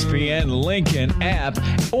 the ESPN Lincoln app,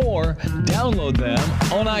 or download them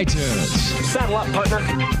on iTunes. Saddle up, partner.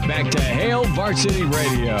 Back to Hail Varsity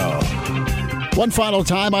Radio. One final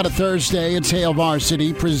time on a Thursday, it's Hail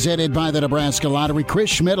Varsity, presented by the Nebraska Lottery.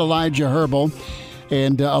 Chris Schmidt, Elijah Herbal.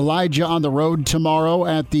 And Elijah on the road tomorrow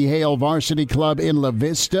at the Hail Varsity Club in La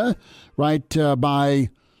Vista, right by,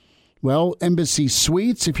 Embassy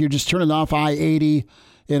Suites, if you're just turning off I-80,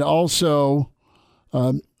 and also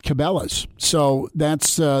Cabela's. So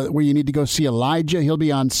that's where you need to go see Elijah. He'll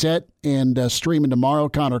be on set and streaming tomorrow.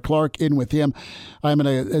 Connor Clark in with him. I'm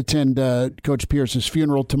going to attend Coach Pierce's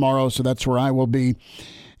funeral tomorrow, so that's where I will be.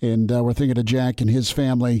 And we're thinking of Jack and his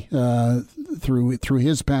family through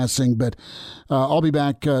his passing. But I'll be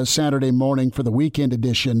back Saturday morning for the weekend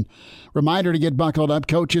edition. Reminder to get buckled up.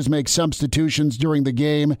 Coaches make substitutions during the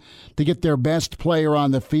game to get their best player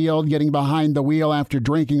on the field. Getting behind the wheel after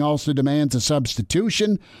drinking also demands a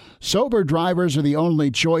substitution. Sober drivers are the only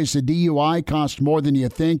choice. A DUI costs more than you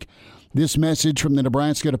think. This message from the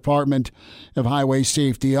Nebraska Department of Highway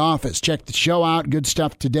Safety Office. Check the show out. Good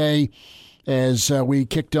stuff today, as we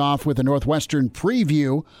kicked off with a Northwestern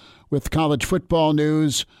preview with college football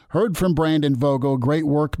news. Heard from Brandon Vogel. Great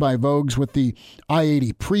work by Vogues with the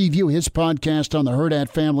I-80 preview, his podcast on the Hurrdat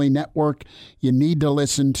Family Network you need to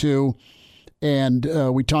listen to. And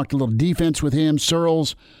we talked a little defense with him.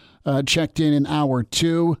 Searles checked in hour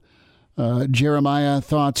 2. Jeremiah,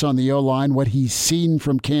 thoughts on the O-line, what he's seen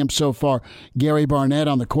from camp so far. Gary Barnett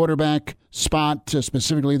on the quarterback spot,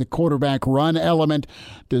 specifically the quarterback run element.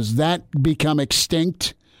 Does that become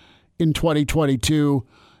extinct in 2022?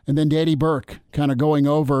 And then Danny Burke kind of going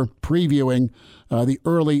over, previewing the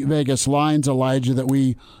early Vegas lines, Elijah, that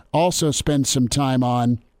we also spend some time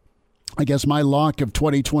on. I guess my lock of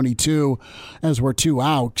 2022, as we're 2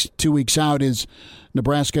 weeks out, is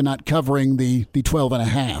Nebraska not covering the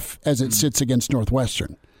 12.5 as it sits against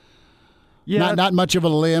Northwestern. Yeah, not much of a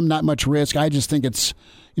limb, not much risk. I just think it's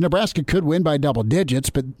Nebraska could win by double digits,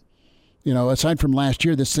 but aside from last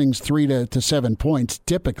year, this thing's 3 to 7 points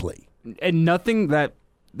typically. And nothing that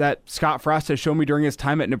Scott Frost has shown me during his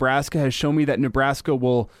time at Nebraska has shown me that Nebraska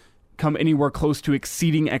will come anywhere close to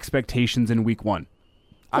exceeding expectations in week 1.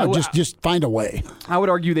 Just find a way. I would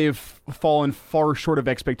argue they've fallen far short of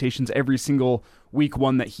expectations every single week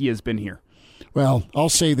 1 that he has been here. Well, I'll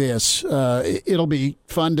say this. It'll be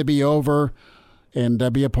fun to be over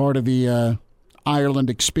and be a part of the Ireland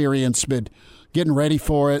experience, but getting ready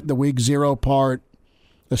for it, the week 0 part,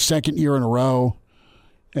 the second year in a row,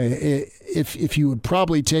 if you would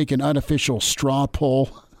probably take an unofficial straw poll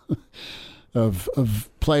of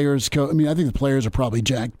players, I think the players are probably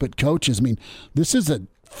jacked, but coaches, this is a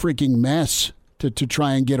freaking mess to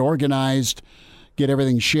try and get organized, get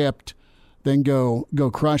everything shipped, then go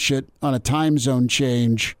crush it on a time zone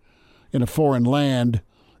change in a foreign land.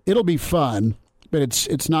 It'll be fun, but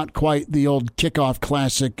it's not quite the old kickoff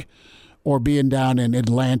classic or being down in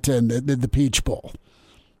Atlanta in the Peach Bowl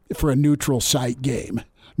for a neutral site game.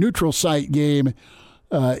 Neutral site game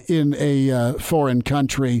in a foreign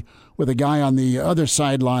country with a guy on the other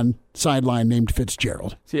sideline named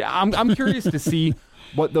Fitzgerald. See, I'm curious to see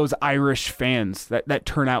what those Irish fans that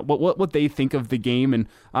turn out, what they think of the game. And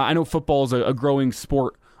I know football is a growing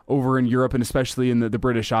sport over in Europe and especially in the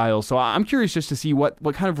British Isles. So I'm curious just to see what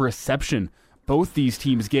kind of reception both these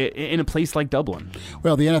teams get in a place like Dublin.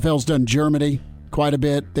 Well, the NFL's done Germany quite a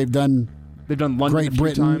bit. They've done London Great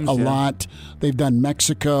Britain a lot. They've done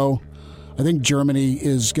Mexico. I think Germany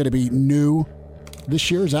is going to be new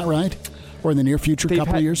this year. Is that right? Or in the near future,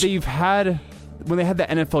 couple of years? They've had, when they had the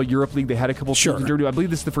NFL Europe League, they had a couple of teams in Germany. I believe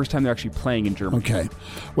this is the first time they're actually playing in Germany. Okay.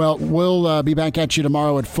 Well, we'll be back at you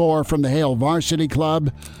tomorrow at 4 from the Hail Varsity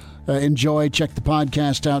Club. Enjoy. Check the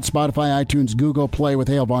podcast out. Spotify, iTunes, Google Play with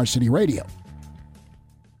Hail Varsity Radio.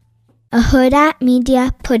 A Hurrdat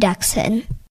Media Production.